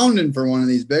hounding for one of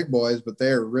these big boys, but they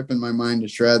are ripping my mind to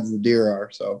shreds. The deer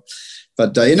are. So,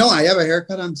 but you know, I have a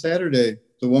haircut on Saturday.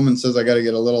 The woman says I got to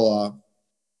get a little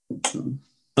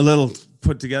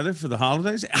put together for the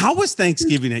holidays. How was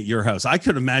Thanksgiving at your house? I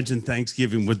could imagine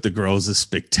Thanksgiving with the girls is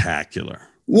spectacular.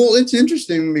 Well, it's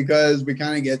interesting because we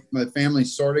kind of my family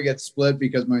sort of gets split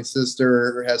because my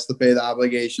sister has to pay the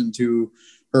obligation to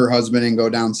her husband and go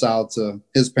down south to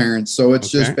his parents. So it's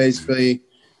just basically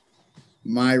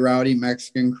my rowdy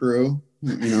Mexican crew,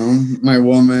 you know, my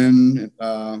woman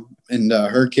and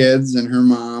her kids and her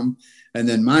mom, and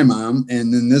then my mom.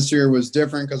 And then this year was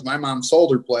different because my mom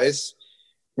sold her place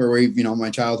where my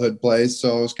childhood place.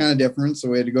 So it was kind of different. So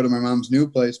we had to go to my mom's new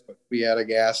place, but we had a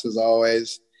gas as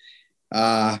always.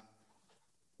 Not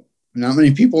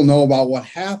many people know about what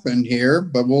happened here,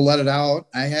 but we'll let it out.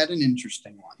 I had an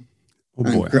interesting one. Oh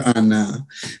boy.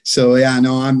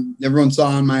 Everyone saw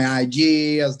on my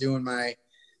IG,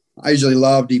 I usually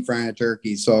love deep frying a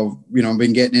turkey. So, you know, I've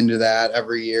been getting into that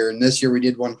every year. And this year we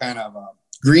did one kind of a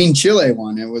green chile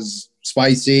one. It was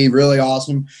spicy, really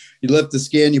awesome. You lift the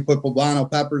skin, you put poblano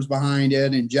peppers behind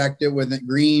it, inject it with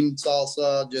green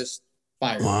salsa, just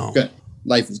fire. Wow. Good.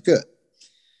 Life is good.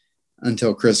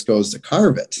 Until Chris goes to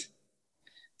carve it.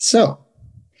 So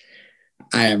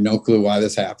I have no clue why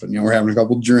this happened. You know, we're having a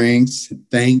couple drinks.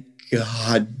 Thank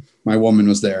God my woman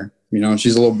was there. You know,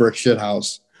 she's a little brick shit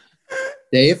house.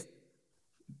 Dave,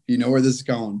 you know where this is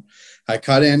going. I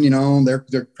cut in, you know,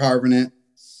 they're carving it.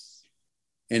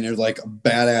 And there's like a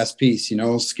badass piece, you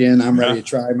know, skin. I'm ready to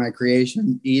try my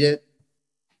creation, eat it.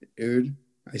 Dude,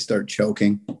 I start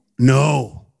choking.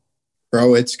 No.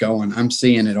 Bro, it's going. I'm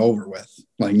seeing it over with.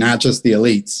 Like, not just the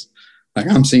elites. Like,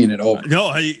 I'm seeing it over.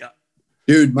 No,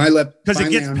 dude, my lip. Because it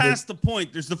gets past the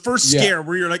point. There's the first scare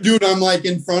where you're like, dude, I'm like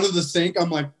in front of the sink.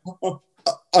 I'm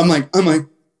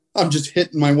just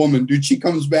hitting my woman. Dude, she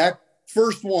comes back.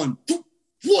 First one.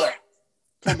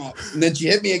 Come up. And then she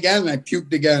hit me again and I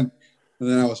puked again. And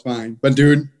then I was fine. But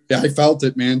dude, I felt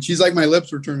it, man. She's like, my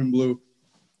lips were turning blue.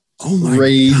 Oh my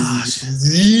gosh.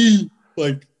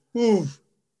 Like, ooh.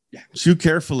 Yeah. Chew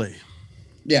carefully.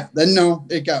 Yeah. Then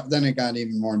it got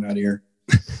even more nuttier.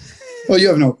 Well, you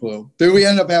have no clue. Dude, we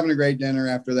ended up having a great dinner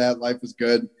after that. Life was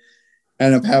good.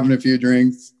 Ended up having a few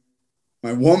drinks.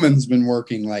 My woman's been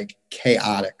working like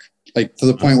chaotic, like to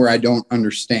the point where I don't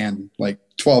understand, like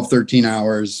 12, 13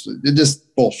 hours. It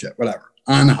just bullshit, whatever,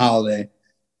 on a holiday.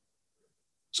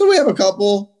 So we have a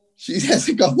couple. She has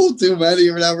a couple too many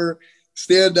or whatever.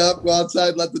 Stand up, go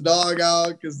outside, let the dog out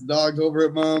because the dog's over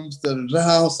at mom's to the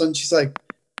house. And she's like,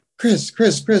 Chris,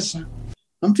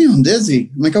 I'm feeling dizzy.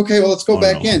 I'm like, okay, well, let's go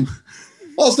back in.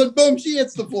 All of a sudden, boom, she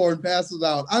hits the floor and passes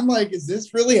out. I'm like, is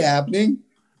this really happening?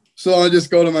 So I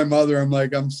just go to my mother. I'm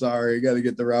like, I'm sorry. I got to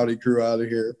get the rowdy crew out of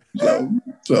here.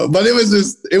 So, but it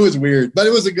was weird. But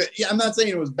it was a good, I'm not saying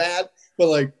it was bad, but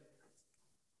like.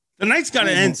 The night's got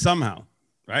to end somehow,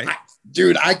 right?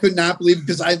 Dude, I could not believe it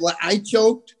because I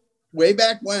choked way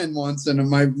back when once and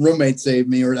my roommate saved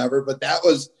me or whatever. But that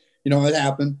was, it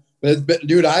happened. But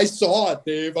dude, I saw it,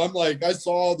 Dave. I'm like, I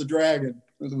saw the dragon.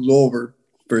 It was over.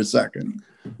 for a second.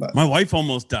 But. My wife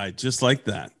almost died just like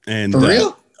that. And for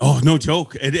real? Oh, no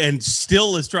joke. And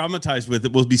still is traumatized with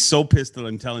it. We'll be so pissed that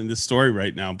I'm telling this story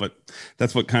right now, but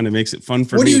that's what kind of makes it fun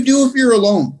for me. What do you do if you're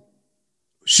alone?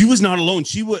 She was not alone.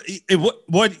 She was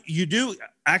what you do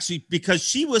actually, because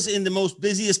she was in the most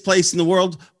busiest place in the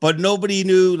world, but nobody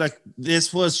knew like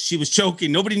she was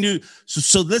choking. Nobody knew.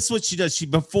 So this is what she does. She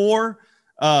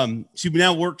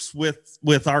now works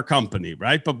with our company,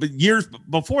 right? But years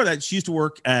before that, she used to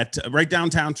work at right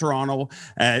downtown Toronto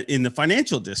in the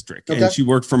financial district, and she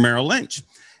worked for Merrill Lynch,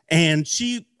 and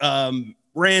she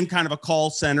ran kind of a call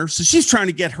center. So she's trying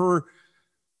to get her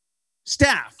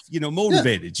staff,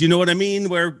 motivated. You know what I mean?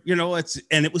 Where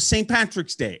it was St.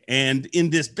 Patrick's Day, and in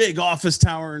this big office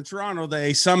tower in Toronto,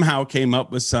 they somehow came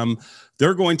up with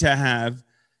they're going to have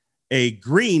a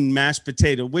green mashed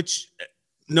potato, which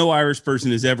no Irish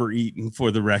person has ever eaten, for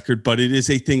the record, but it is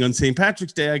a thing on St.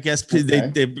 Patrick's Day. I guess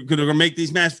they're going to make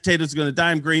these mashed potatoes, going to dye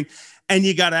them green, and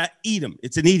you got to eat them.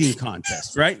 It's an eating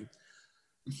contest, right?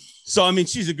 So, I mean,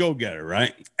 she's a go-getter,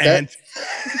 right? And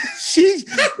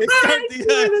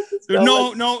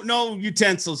no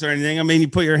utensils or anything. I mean, you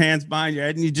put your hands behind your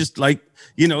head and you just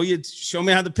you show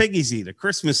me how the piggies eat, a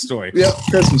Christmas story. Yeah,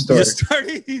 Christmas story. You start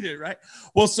eating it, right?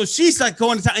 Well, so she's like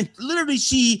going to town, and literally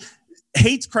she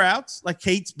hates crowds,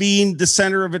 hates being the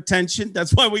center of attention.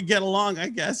 That's why we get along, I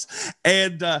guess.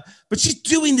 And but she's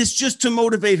doing this just to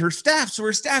motivate her staff. So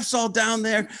her staff's all down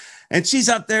there, and she's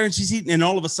up there and she's eating, and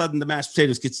all of a sudden the mashed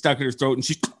potatoes get stuck in her throat, and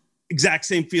she's exact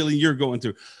same feeling you're going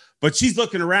through. But she's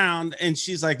looking around and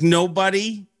she's like,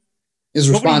 nobody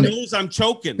knows I'm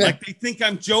choking. Yeah. Like they think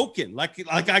I'm joking. Like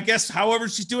I guess however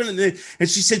she's doing it. And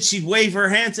she said she'd wave her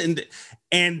hands and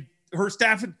her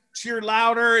staff would cheer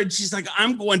louder, and she's like,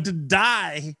 I'm going to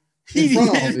die in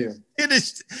a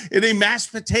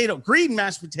green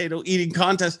mashed potato eating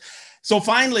contest. So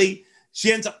finally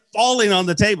she ends up falling on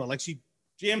the table. Like she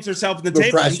jams herself in the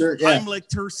table, pressure, and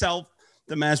licked herself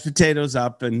the mashed potatoes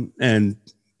up, and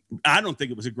I don't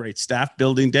think it was a great staff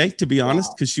building day, to be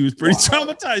honest, because she was pretty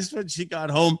traumatized when she got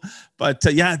home. But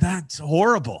that's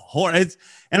horrible.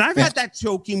 And I've had that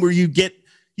choking where you get,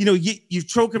 you're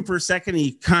choking for a second and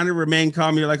you kind of remain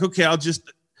calm. You're like, okay, I'll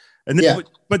just, and then,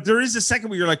 but there is a second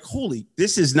where you're like, holy,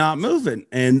 this is not moving.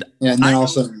 And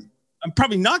I'm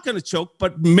probably not going to choke,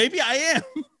 but maybe I am.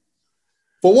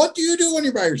 But what do you do when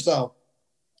you're by yourself?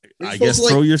 I guess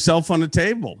throw yourself on a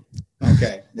table.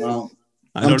 Okay. Well,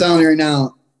 I'm telling you right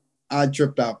now, I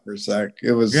tripped out for a sec.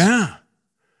 It was, I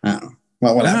don't know.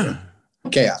 Well, whatever.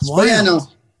 Chaos. But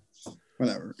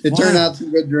whatever. It turned out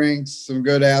some good drinks, some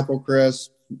good apple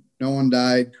crisp. No one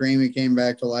died. Creamy came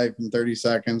back to life in 30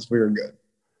 seconds. We were good.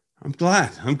 I'm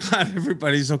glad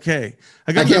everybody's okay.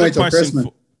 I can't wait till Christmas.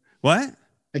 What?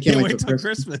 I can't wait till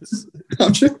Christmas.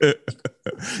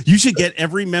 You should get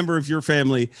every member of your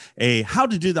family a How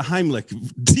to Do the Heimlich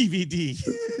DVD.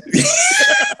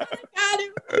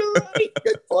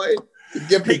 Good point.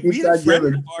 We had a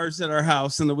friend of ours at our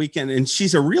house on the weekend, and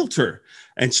she's a realtor,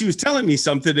 and she was telling me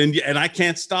something, and I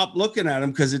can't stop looking at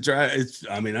him because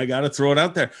I got to throw it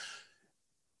out there.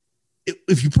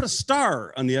 If you put a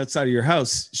star on the outside of your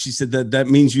house, she said that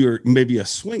means you're maybe a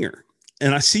swinger.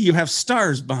 And I see you have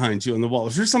stars behind you on the wall.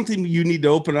 Is there something you need to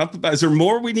open up about? Is there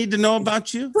more we need to know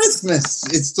about you? Christmas.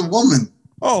 It's the woman.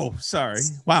 Oh, sorry.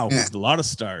 Wow. Yeah. A lot of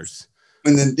stars.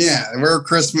 And then, we're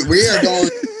Christmas. We are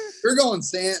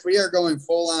going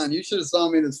full on. You should have saw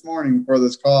me this morning before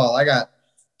this call. I got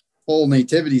full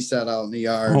nativity set out in the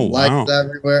yard. Lights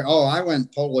everywhere. Oh, I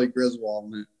went totally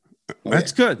Griswold.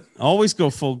 That's good. Always go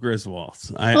full Griswold.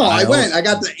 I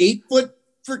got the 8-foot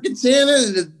freaking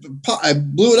Santa, and I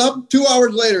blew it up. 2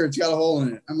 hours later, it's got a hole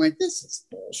in it. I'm like, this is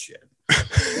bullshit.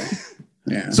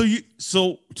 Yeah.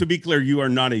 So to be clear, you are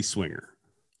not a swinger.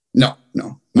 No,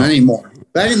 not anymore.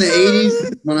 Back in the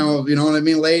 80s, when I was,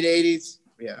 late 80s.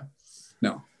 Yeah.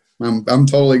 No, I'm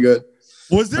totally good.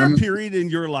 Was there a period in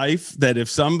your life that if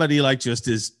somebody just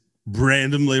is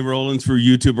randomly rolling through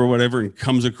YouTube or whatever and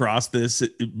comes across this,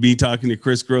 me talking to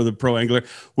Chris Groh, the pro angler,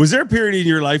 was there a period in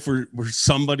your life where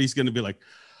somebody's going to be like,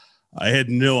 I had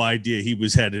no idea he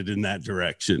was headed in that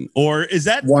direction? Or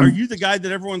are you the guy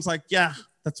that everyone's like, yeah,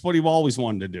 that's what he always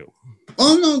wanted to do?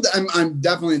 Oh, no, I'm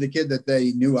definitely the kid that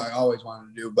they knew I always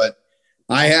wanted to do, but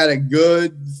I had a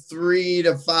good 3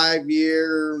 to 5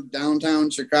 year downtown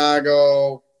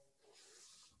Chicago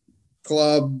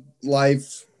club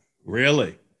life.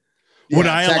 Really? Yeah, would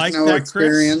I like that,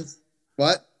 experience? Chris?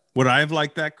 What? Would I have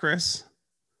liked that, Chris?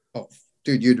 Oh,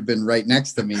 dude, you'd have been right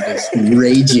next to me, just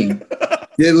raging.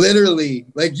 Yeah, literally,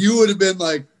 you would have been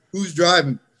like, "Who's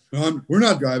driving? We're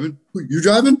not driving. You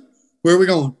driving? Where are we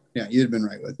going?" Yeah, you'd have been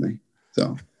right with me.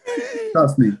 So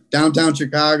Trust me, downtown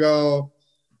Chicago,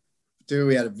 dude.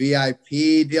 We had a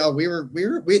VIP deal. We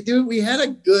had a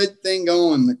good thing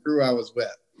going. The crew I was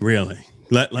with. Really?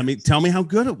 Let me tell me how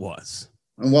good it was.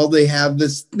 Well, they have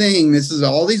this thing. This is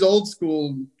all these old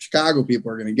school Chicago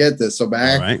people are going to get this. So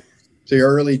back to the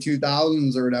early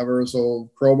 2000s or whatever.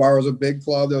 So Crowbar was a big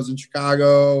club that was in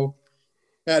Chicago.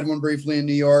 Had one briefly in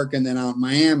New York and then out in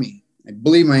Miami. I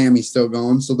believe Miami's still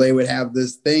going. So they would have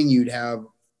this thing.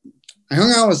 I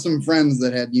hung out with some friends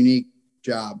that had unique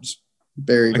jobs.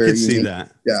 Very, very unique see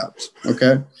that. jobs.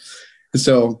 Okay.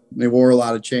 So they wore a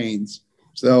lot of chains.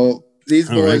 So these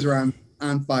boys were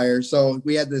on fire. So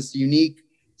we had this unique,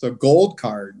 gold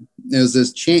card. It was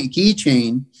this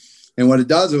keychain. And what it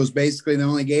does, it was basically, they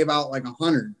only gave out like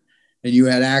 100. And you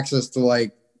had access to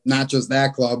like, not just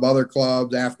that club, other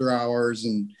clubs, after hours,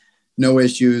 and no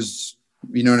issues.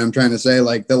 You know what I'm trying to say?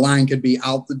 Like the line could be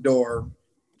out the door.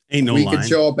 Ain't no we line. Could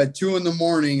show up at 2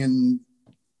 a.m. and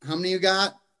how many you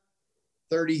got?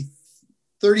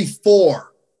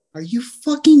 34. Are you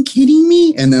fucking kidding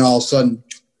me? And then all of a sudden,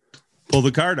 pull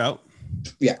the card out.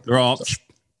 Yeah. They're all.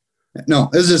 No,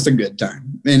 it was just a good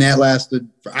time. And that lasted,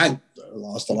 I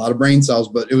lost a lot of brain cells,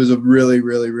 but it was a really,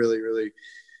 really, really, really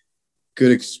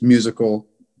good musical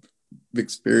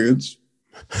experience.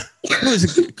 It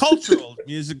was a cultural,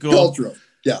 musical,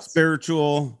 yes,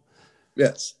 spiritual,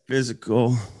 yes,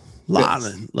 physical, lot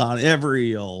of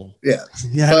every ill. Yes,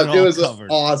 but it was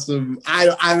awesome.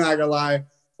 I'm not gonna lie,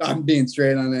 I'm being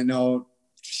straight on that note.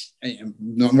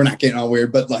 No, we're not getting all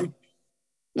weird, but like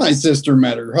my sister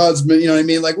met her husband, you know what I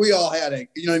mean? Like we all had it,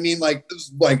 you know what I mean? Like it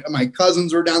was like my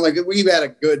cousins were down, like we've had a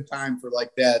good time for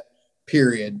like that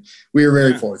period. We were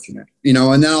very fortunate, you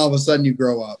know, and then all of a sudden you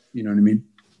grow up, you know what I mean?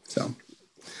 So,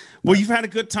 well, you've had a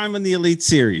good time in the Elite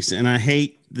Series, and I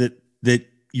hate that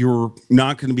you're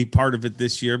not going to be part of it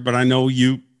this year, but I know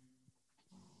you're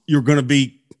going to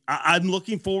be. I'm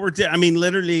looking forward to. I mean,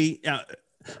 literally,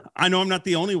 I know I'm not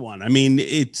the only one. I mean,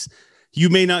 you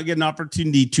may not get an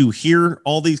opportunity to hear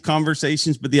all these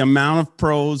conversations, but the amount of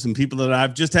pros and people that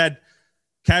I've just had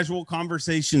casual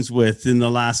conversations with in the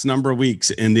last number of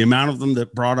weeks, and the amount of them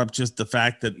that brought up just the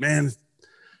fact that, man,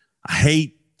 I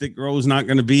hate that Groh's not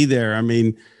going to be there. I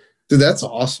mean, dude, that's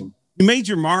awesome. You made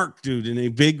your mark, dude, in a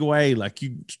big way. Like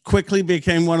you quickly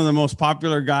became one of the most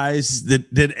popular guys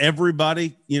that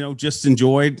everybody, just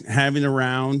enjoyed having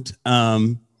around.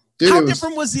 Dude, how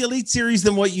different was the Elite Series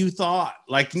than what you thought?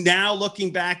 Like now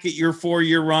looking back at your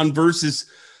 4-year run versus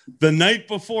the night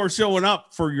before showing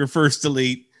up for your first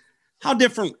Elite, how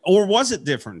different, or was it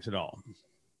different at all?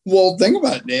 Well, think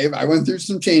about it, Dave. I went through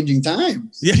some changing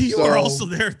times. Yeah, you were also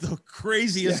there at the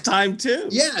craziest time too.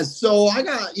 Yeah, so I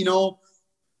got,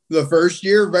 the first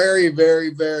year very,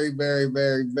 very, very, very,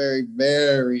 very, very,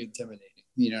 very intimidating.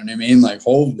 You know what I mean? Like,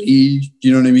 holy,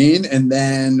 you know what I mean? And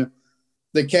then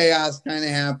the chaos kind of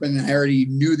happened. I already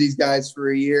knew these guys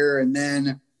for a year, and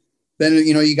then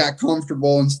you got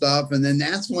comfortable and stuff. And then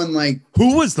that's when, like,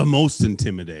 who was the most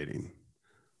intimidating?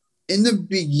 In the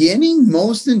beginning,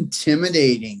 most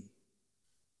intimidating.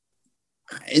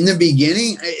 In the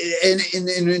beginning,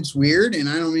 and it's weird, and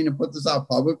I don't mean to put this out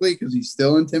publicly because he's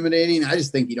still intimidating. I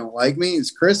just think he don't like me.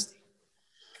 It's Christy.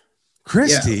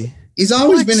 Christy? Yeah. He's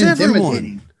always been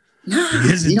intimidating. Nah,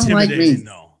 he don't like me.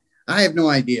 No. I have no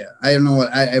idea. I don't know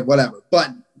whatever. But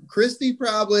Christy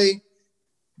probably,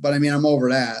 but I mean, I'm over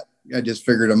that. I just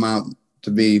figured him out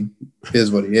to be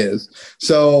what he is.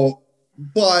 So,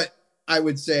 but I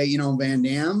would say, Van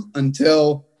Dam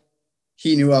until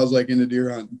he knew I was like into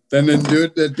deer hunting. Then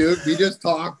dude, we just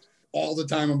talked all the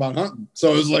time about hunting.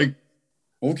 So it was like,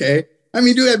 okay. I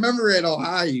mean, dude, I remember at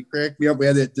Ohio, he cracked me up. We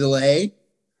had that delay,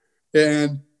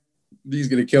 and he's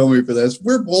going to kill me for this.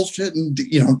 We're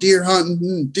bullshitting, deer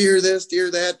hunting, deer this, deer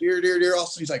that, deer. All of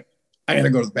a sudden he's like, I got to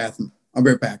go to the bathroom. I'll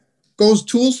be right back. Goes,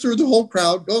 tools through the whole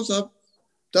crowd, goes up,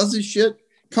 does his shit,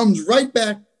 comes right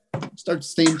back,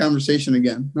 starts the same conversation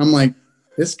again. I'm like,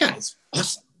 this guy's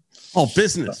awesome. Oh,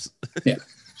 business. Yeah.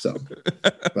 So,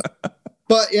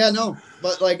 but yeah, no,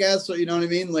 but like, so you know what I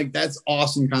mean? Like, that's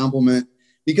awesome compliment,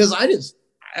 because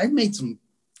I've made some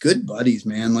good buddies,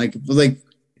 man. Like,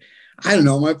 I don't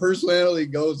know. My personality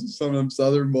goes to some of them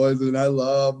Southern boys, and I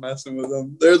love messing with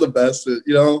them. They're the best,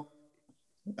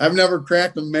 I've never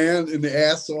cracked a man in the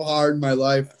ass so hard in my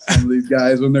life. Some of these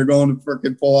guys, when they're going to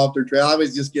freaking pull off their trail, I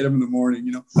always just get them in the morning,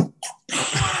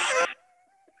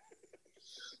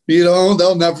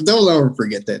 they'll never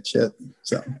forget that shit.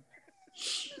 So,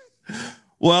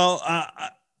 well,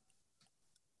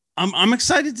 I'm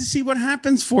excited to see what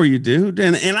happens for you, dude.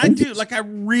 And I do, like, I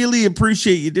really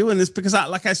appreciate you doing this, because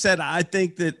I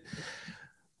think that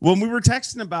when we were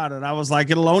texting about it, I was like,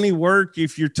 it'll only work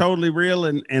if you're totally real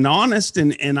and honest.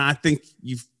 And I think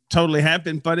you've totally have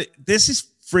been, but this is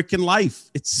freaking life.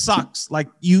 It sucks. Like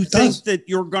you think that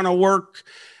you're going to work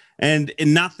and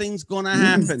nothing's going to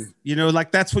happen, you know,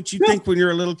 like that's what you think when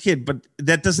you're a little kid, but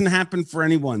that doesn't happen for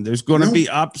anyone. There's going to be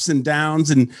ups and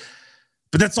downs.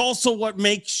 But that's also what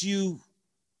makes you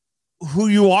who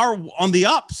you are on the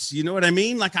ups. You know what I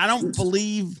mean? Like, I don't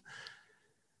believe,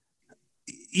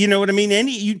 you know what I mean?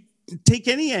 You take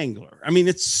any angler. I mean,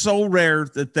 it's so rare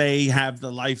that they have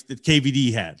the life that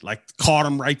KVD had, like caught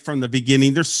them right from the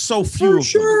beginning. There's so few. For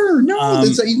sure. No,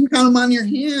 you can count them on your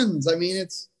hands. I mean,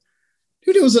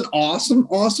 dude, it was an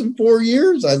awesome 4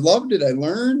 years. I loved it. I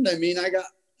learned. I mean,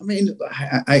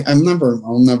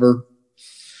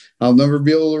 I'll never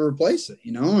be able to replace it,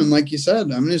 you know? And like you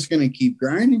said, I'm just going to keep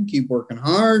grinding, keep working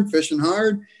hard, fishing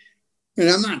hard. And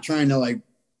I'm not trying to like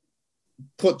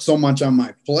put so much on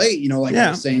my plate, you know, like I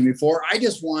was saying before. I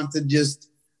just want to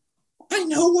I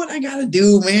know what I got to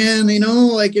do, man, you know,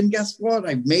 like, and guess what?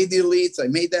 I've made the elites. I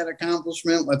made that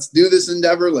accomplishment. Let's do this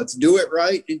endeavor. Let's do it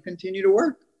right and continue to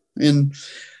work. And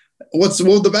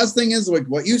the best thing is like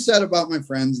what you said about my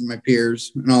friends and my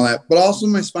peers and all that, but also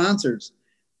my sponsors.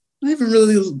 I haven't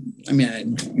really, I mean, I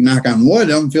knock on wood,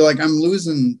 I don't feel like I'm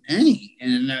losing any,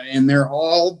 and they're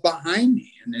all behind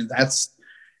me. And that's,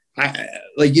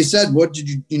 like you said, what did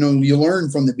you learn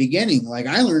from the beginning? Like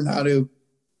I learned how to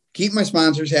keep my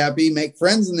sponsors happy, make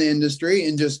friends in the industry,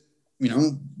 and just, you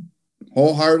know,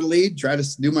 wholeheartedly try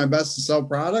to do my best to sell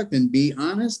product and be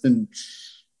honest. And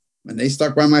they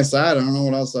stuck by my side. I don't know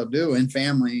what else I'll do. And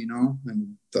family, you know,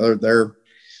 and they're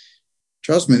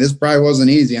trust me, this probably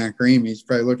wasn't easy on Kareem. He's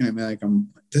probably looking at me like,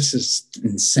 this is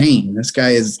insane. This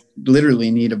guy is literally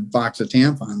need a box of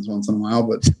tampons once in a while,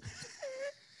 but it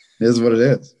is what it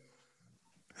is.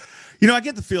 You know, I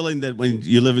get the feeling that when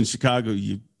you live in Chicago,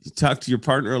 you talk to your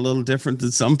partner a little different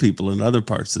than some people in other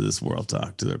parts of this world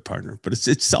talk to their partner, but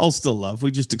it's all still love. We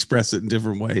just express it in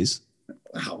different ways.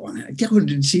 Wow,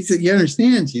 she said, you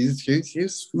understand?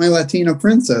 She's my Latina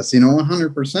princess. You know,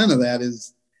 100% of that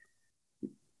is,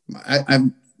 I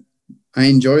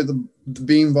enjoy the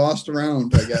being bossed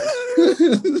around, I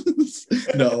guess.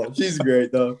 No, she's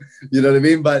great though. You know what I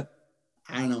mean? But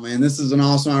I don't know, man, this is an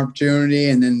awesome opportunity.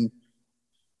 And then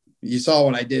you saw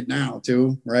what I did now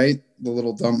too, right? The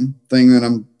little dumb thing that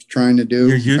I'm trying to do.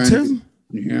 Your YouTube?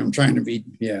 I'm trying to be,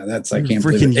 that's, I can't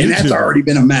believe it. And that's already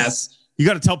been a mess. You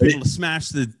got to tell people to smash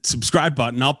the subscribe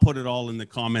button. I'll put it all in the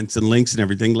comments and links and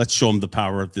everything. Let's show them the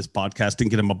power of this podcast and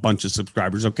get them a bunch of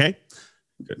subscribers. Okay.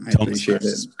 I appreciate it. The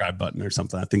subscribe button or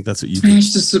something. I think that's what you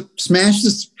smash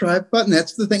the subscribe button.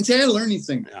 That's the thing. See, I learn these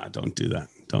things. Yeah, don't do that.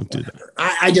 Don't do that.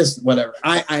 I just whatever.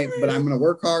 But I'm going to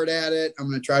work hard at it. I'm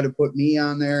going to try to put me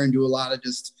on there and do a lot of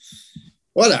just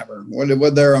whatever.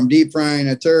 Whether I'm deep frying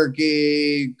a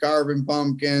turkey, carving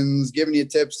pumpkins, giving you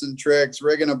tips and tricks,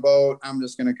 rigging a boat. I'm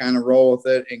just going to kind of roll with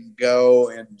it and go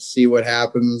and see what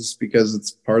happens because it's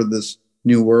part of this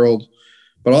new world.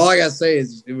 But all I got to say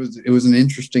is it was an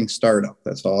interesting startup.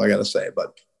 That's all I got to say.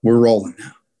 But we're rolling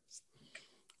now.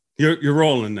 You're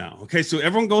rolling now. Okay, so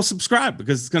everyone go subscribe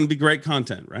because it's going to be great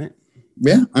content, right?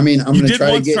 Yeah, I mean, I'm going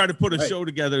to try to put a show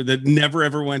together that never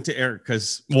ever went to air.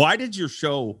 Because why did your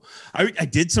show? I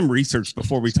did some research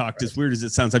before we talked. As weird as it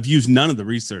sounds, I've used none of the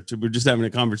research. We're just having a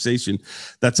conversation.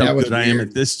 That's how good I am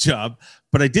at this job.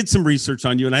 But I did some research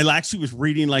on you, and I actually was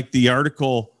reading like the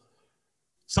article.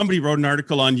 Somebody wrote an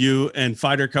article on you and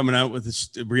Fighter coming out with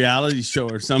a reality show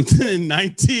or something in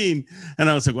 19. And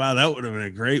I was like, wow, that would have been a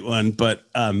great one. But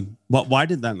why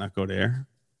did that not go to air?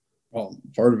 Well,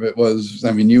 part of it was,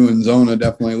 I mean, you and Zona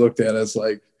definitely looked at us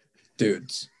like,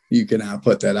 dudes, you cannot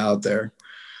put that out there.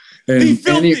 And, the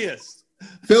filthiest.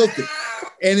 Filthy.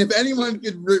 And if anyone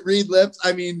could read lips,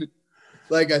 I mean,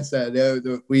 like I said,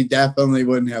 we definitely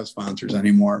wouldn't have sponsors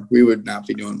anymore. We would not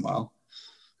be doing well.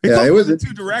 It was in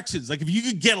two directions. Like if you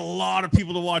could get a lot of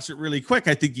people to watch it really quick,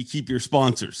 I think you keep your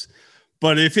sponsors.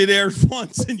 But if it airs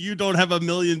once and you don't have 1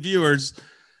 million viewers,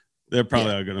 they're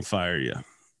probably all going to fire you.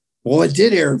 Well, it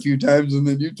did air a few times, and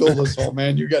then you told us, "Oh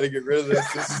man, you got to get rid of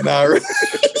this. This is not right."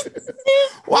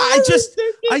 Well,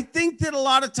 I think that a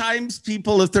lot of times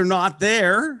people, if they're not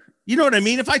there, you know what I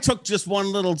mean. If I took just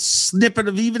one little snippet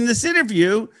of even this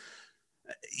interview,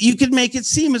 you could make it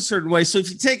seem a certain way. So if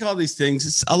you take all these things,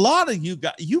 it's a lot of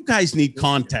you guys need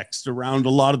context around a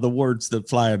lot of the words that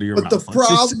fly out of your mouth. But the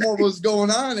problem what was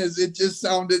going on is it just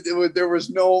sounded, there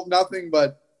was nothing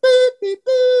but beep, beep,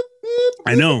 beep, beep.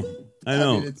 I know. I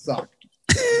mean, it sucked.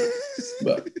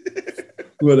 But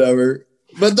whatever.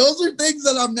 But those are things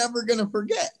that I'm never going to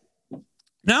forget.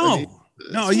 No. It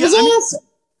was awesome.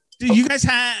 Dude, you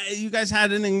guys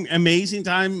had an amazing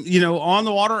time, on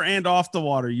the water and off the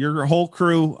water. Your whole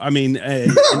crew, I mean,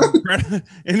 an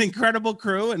incredible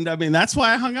crew, and I mean that's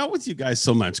why I hung out with you guys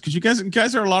so much, because you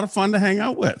guys are a lot of fun to hang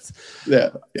out with.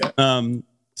 Yeah.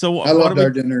 So I loved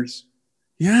our dinners.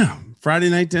 Yeah,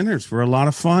 Friday night dinners were a lot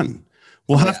of fun.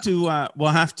 We'll have to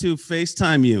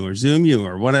FaceTime you or Zoom you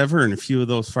or whatever in a few of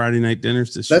those Friday night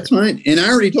dinners this year. That's fine. And I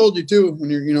already told you too, when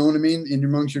you're, you know what I mean,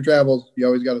 amongst your travels, you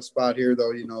always got a spot here,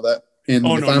 though. You know that. And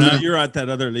now you're at that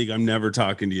other league. I'm never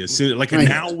talking to you. Soon, like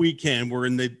now we can. We're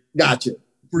in the gotcha.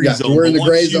 Zone. We're in the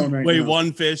gray zone right now. Weigh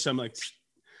one fish. I'm like,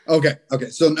 okay.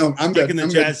 So no, I'm good. Like in the I'm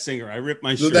jazz good. singer. I ripped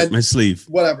my shirt, my sleeve.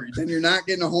 Whatever. Then you're not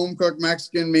getting a home cooked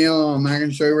Mexican meal. I'm not going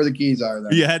to show you where the keys are.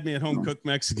 Then. You had me at home cooked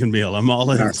Mexican meal. I'm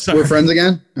all in. Right. We're friends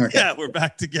again. Okay. Yeah, we're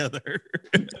back together.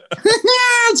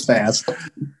 It's fast,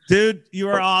 dude. You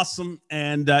are awesome,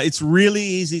 and it's really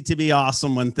easy to be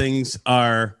awesome when things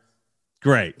are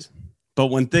great. But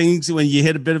when you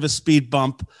hit a bit of a speed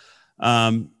bump,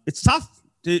 it's tough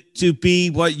to be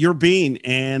what you're being.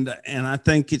 And I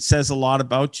think it says a lot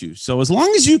about you. So as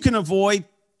long as you can avoid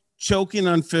choking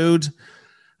on food,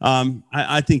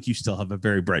 I think you still have a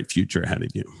very bright future ahead of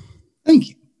you. Thank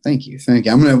you. I'm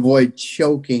going to avoid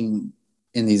choking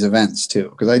in these events too,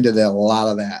 because I did a lot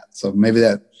of that. So maybe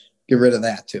get rid of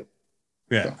that too.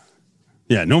 Yeah. So.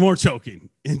 Yeah. No more choking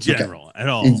in general at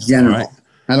all. In general. Right?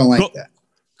 I don't like that.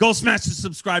 Go smash the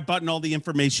subscribe button. All the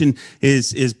information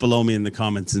is below me in the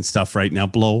comments and stuff right now.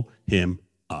 Blow him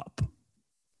up.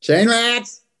 Chain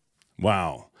rats.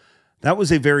 Wow. That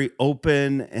was a very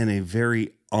open and a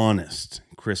very honest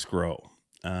Chris Groh.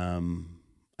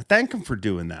 I thank him for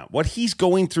doing that. What he's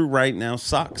going through right now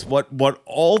sucks. What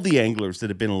all the anglers that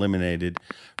have been eliminated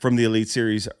from the Elite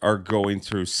Series are going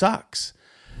through sucks.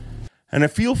 And I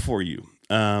feel for you.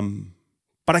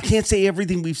 But I can't say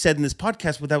everything we've said in this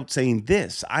podcast without saying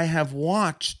this. I have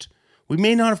watched, we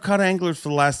may not have caught anglers for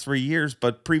the last 3 years,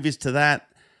 but previous to that,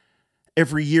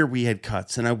 every year we had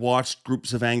cuts. And I watched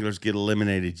groups of anglers get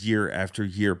eliminated year after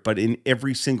year. But in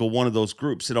every single one of those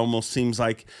groups, it almost seems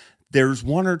like there's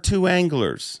 1 or 2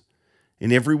 anglers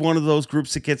in every one of those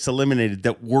groups that gets eliminated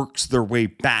that works their way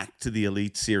back to the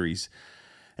Elite Series.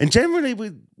 And generally,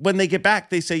 when they get back,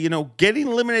 they say, getting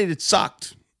eliminated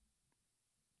sucked.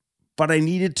 But I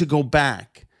needed to go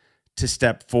back to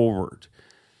step forward.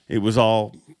 It was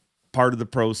all part of the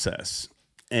process.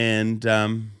 And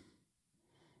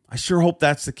I sure hope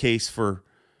that's the case for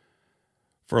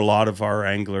a lot of our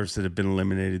anglers that have been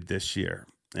eliminated this year.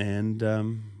 And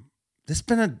this has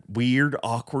been a weird,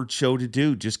 awkward show to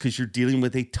do just because you're dealing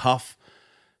with a tough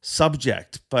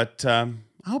subject. But I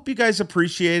hope you guys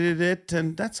appreciated it.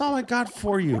 And that's all I got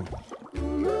for you.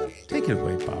 Take it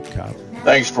away, Bob Cobb.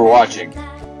 Thanks for watching.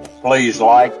 Please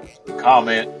like,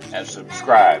 comment, and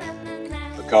subscribe,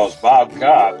 because Bob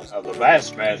Cobb of the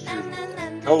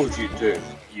Bassmaster told you to.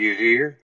 You hear?